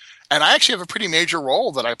Cheat. And I actually have a pretty major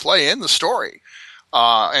role that I play in the story.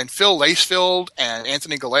 And Phil Lacefield and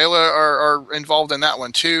Anthony Gallela are involved in that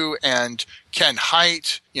one too. And Ken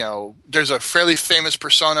Hite, there's a fairly famous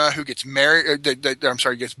persona who gets married.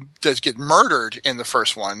 Does get murdered in the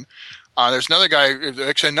first one. There's another guy.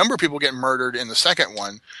 Actually, a number of people get murdered in the second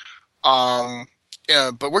one.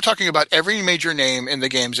 But we're talking about every major name in the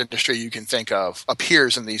games industry you can think of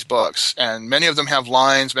appears in these books, and many of them have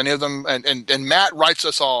lines. Many of them, and Matt writes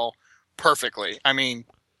us all perfectly. I mean,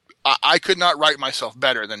 I could not write myself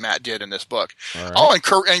better than Matt did in this book. Right.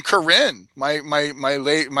 Oh, and Corinne,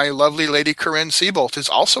 my lovely lady Corinne Seabolt is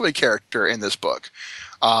also a character in this book.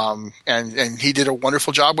 And he did a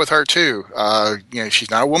wonderful job with her too.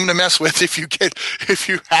 She's not a woman to mess with if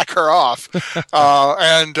you hack her off.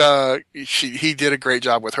 He did a great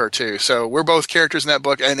job with her too. So we're both characters in that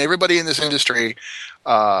book, and everybody in this industry.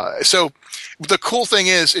 So the cool thing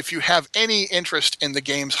is, if you have any interest in the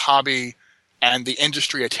games hobby and the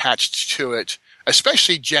industry attached to it,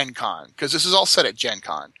 especially Gen Con, because this is all set at Gen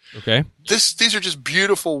Con. Okay. These are just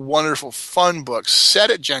beautiful, wonderful, fun books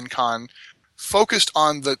set at Gen Con, focused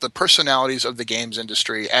on the personalities of the games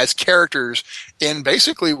industry as characters in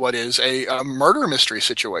basically what is a murder mystery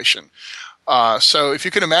situation. So if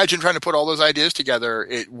you can imagine trying to put all those ideas together,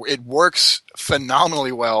 it works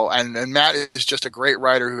phenomenally well. And Matt is just a great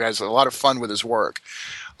writer who has a lot of fun with his work.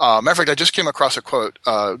 Matter of fact, I just came across a quote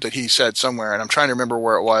that he said somewhere, and I'm trying to remember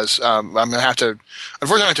where it was. I'm going to have to,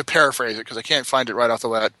 unfortunately, I have to paraphrase it because I can't find it right off the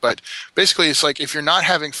bat. But basically, it's like, if you're not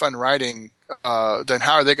having fun writing, then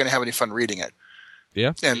how are they going to have any fun reading it?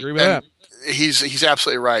 Yeah, and, agree with that. He's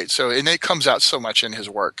absolutely right. So, and it comes out so much in his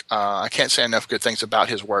work. I can't say enough good things about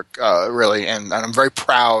his work, really, and I'm very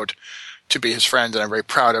proud to be his friend, and I'm very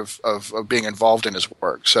proud of being involved in his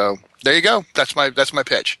work. So there you go. That's my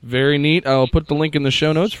pitch. Very neat. I'll put the link in the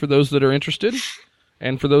show notes for those that are interested,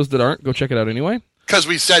 and for those that aren't, go check it out anyway. Because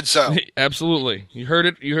we said so. Absolutely. You heard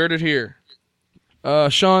it. You heard it here.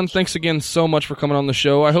 Sean, thanks again so much for coming on the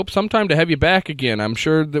show. I hope sometime to have you back again. I'm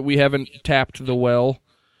sure that we haven't tapped the well.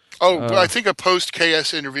 I think a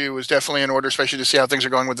post-KS interview was definitely in order, especially to see how things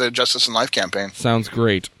are going with the Justice in Life campaign. Sounds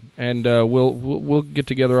great. And we'll get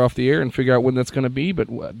together off the air and figure out when that's going to be,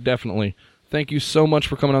 but definitely. Thank you so much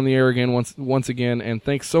for coming on the air again once again, and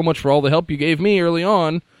thanks so much for all the help you gave me early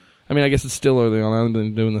on. I mean, I guess it's still early on. I've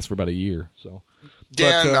been doing this for about a year, so.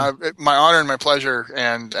 Dan, my honor and my pleasure,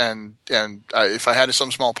 and if I had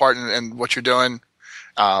some small part in what you're doing,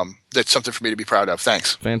 that's something for me to be proud of.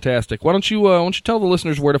 Thanks. Fantastic. Why don't you tell the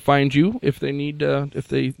listeners where to find you if they need if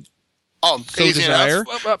they so desire?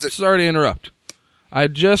 Sorry to interrupt. I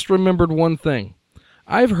just remembered one thing.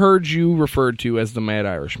 I've heard you referred to as the Mad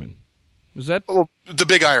Irishman. Is that the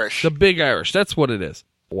Big Irish? The Big Irish. That's what it is.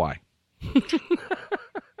 Why?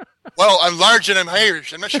 Well, I'm large and I'm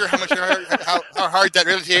Irish. I'm not sure how hard that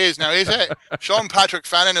really is now, is it? Sean Patrick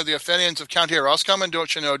Fannon of the Fenians of County Roscommon,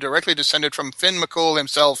 don't you know, directly descended from Finn McCool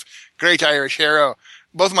himself, great Irish hero.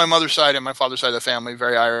 Both my mother's side and my father's side of the family,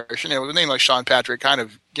 very Irish. And with a name like Sean Patrick kind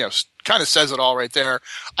of says it all right there.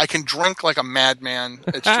 I can drink like a madman.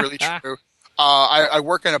 It's really true. I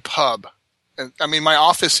work in a pub. I mean, my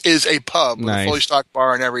office is a pub with a fully stocked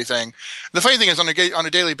bar and everything. The funny thing is, on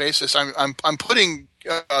a daily basis, I'm putting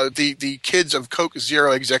the kids of Coke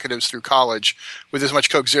Zero executives through college with as much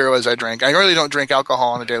Coke Zero as I drink. I really don't drink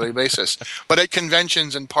alcohol on a daily basis, but at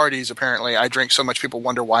conventions and parties, apparently, I drink so much people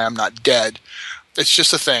wonder why I'm not dead. It's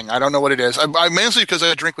just a thing. I don't know what it is. I'm mostly because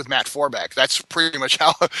I drink with Matt Forbeck. That's pretty much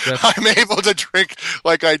how I'm able to drink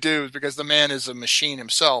like I do, because the man is a machine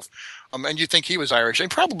himself. And you'd think he was Irish,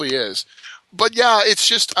 and he probably is. But yeah, it's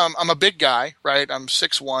just I'm a big guy, right? I'm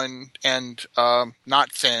 6'1" and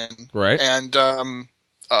not thin, right? And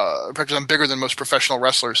because I'm bigger than most professional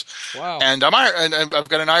wrestlers. Wow. And I've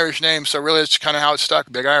got an Irish name, so really it's kind of how it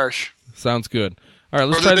stuck. Big Irish. Sounds good. All right,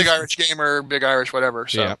 let's try Big Irish gamer, Big Irish whatever.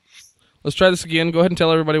 So. Yeah. Let's try this again. Go ahead and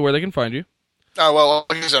tell everybody where they can find you. Well,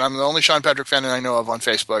 like I said, I'm the only Sean Patrick fan that I know of on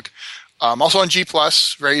Facebook. Also on G+,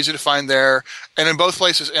 very easy to find there. And in both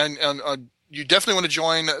places, and you definitely want to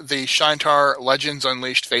join the Shaintar Legends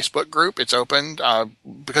Unleashed Facebook group. It's open.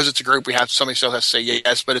 Because it's a group, somebody still has to say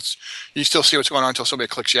yes, but you still see what's going on until somebody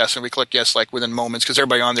clicks yes, and we click yes like within moments because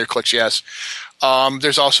everybody on there clicks yes.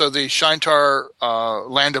 There's also the Shaintar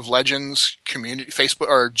Land of Legends community, Facebook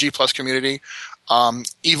or G+ community.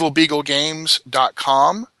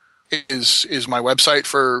 EvilBeagleGames.com is my website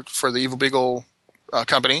for the Evil Beagle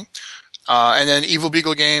company. And then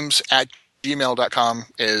evilbeaglegames@gmail.com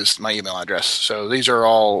is my email address. So these are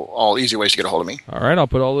all easy ways to get a hold of me. All right, I'll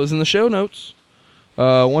put all those in the show notes.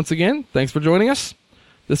 Once again, thanks for joining us.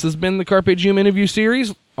 This has been the CarpeGM interview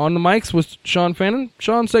series on the mics with Sean Fannon.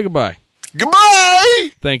 Sean, say goodbye.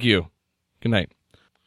 Goodbye! Thank you. Good night.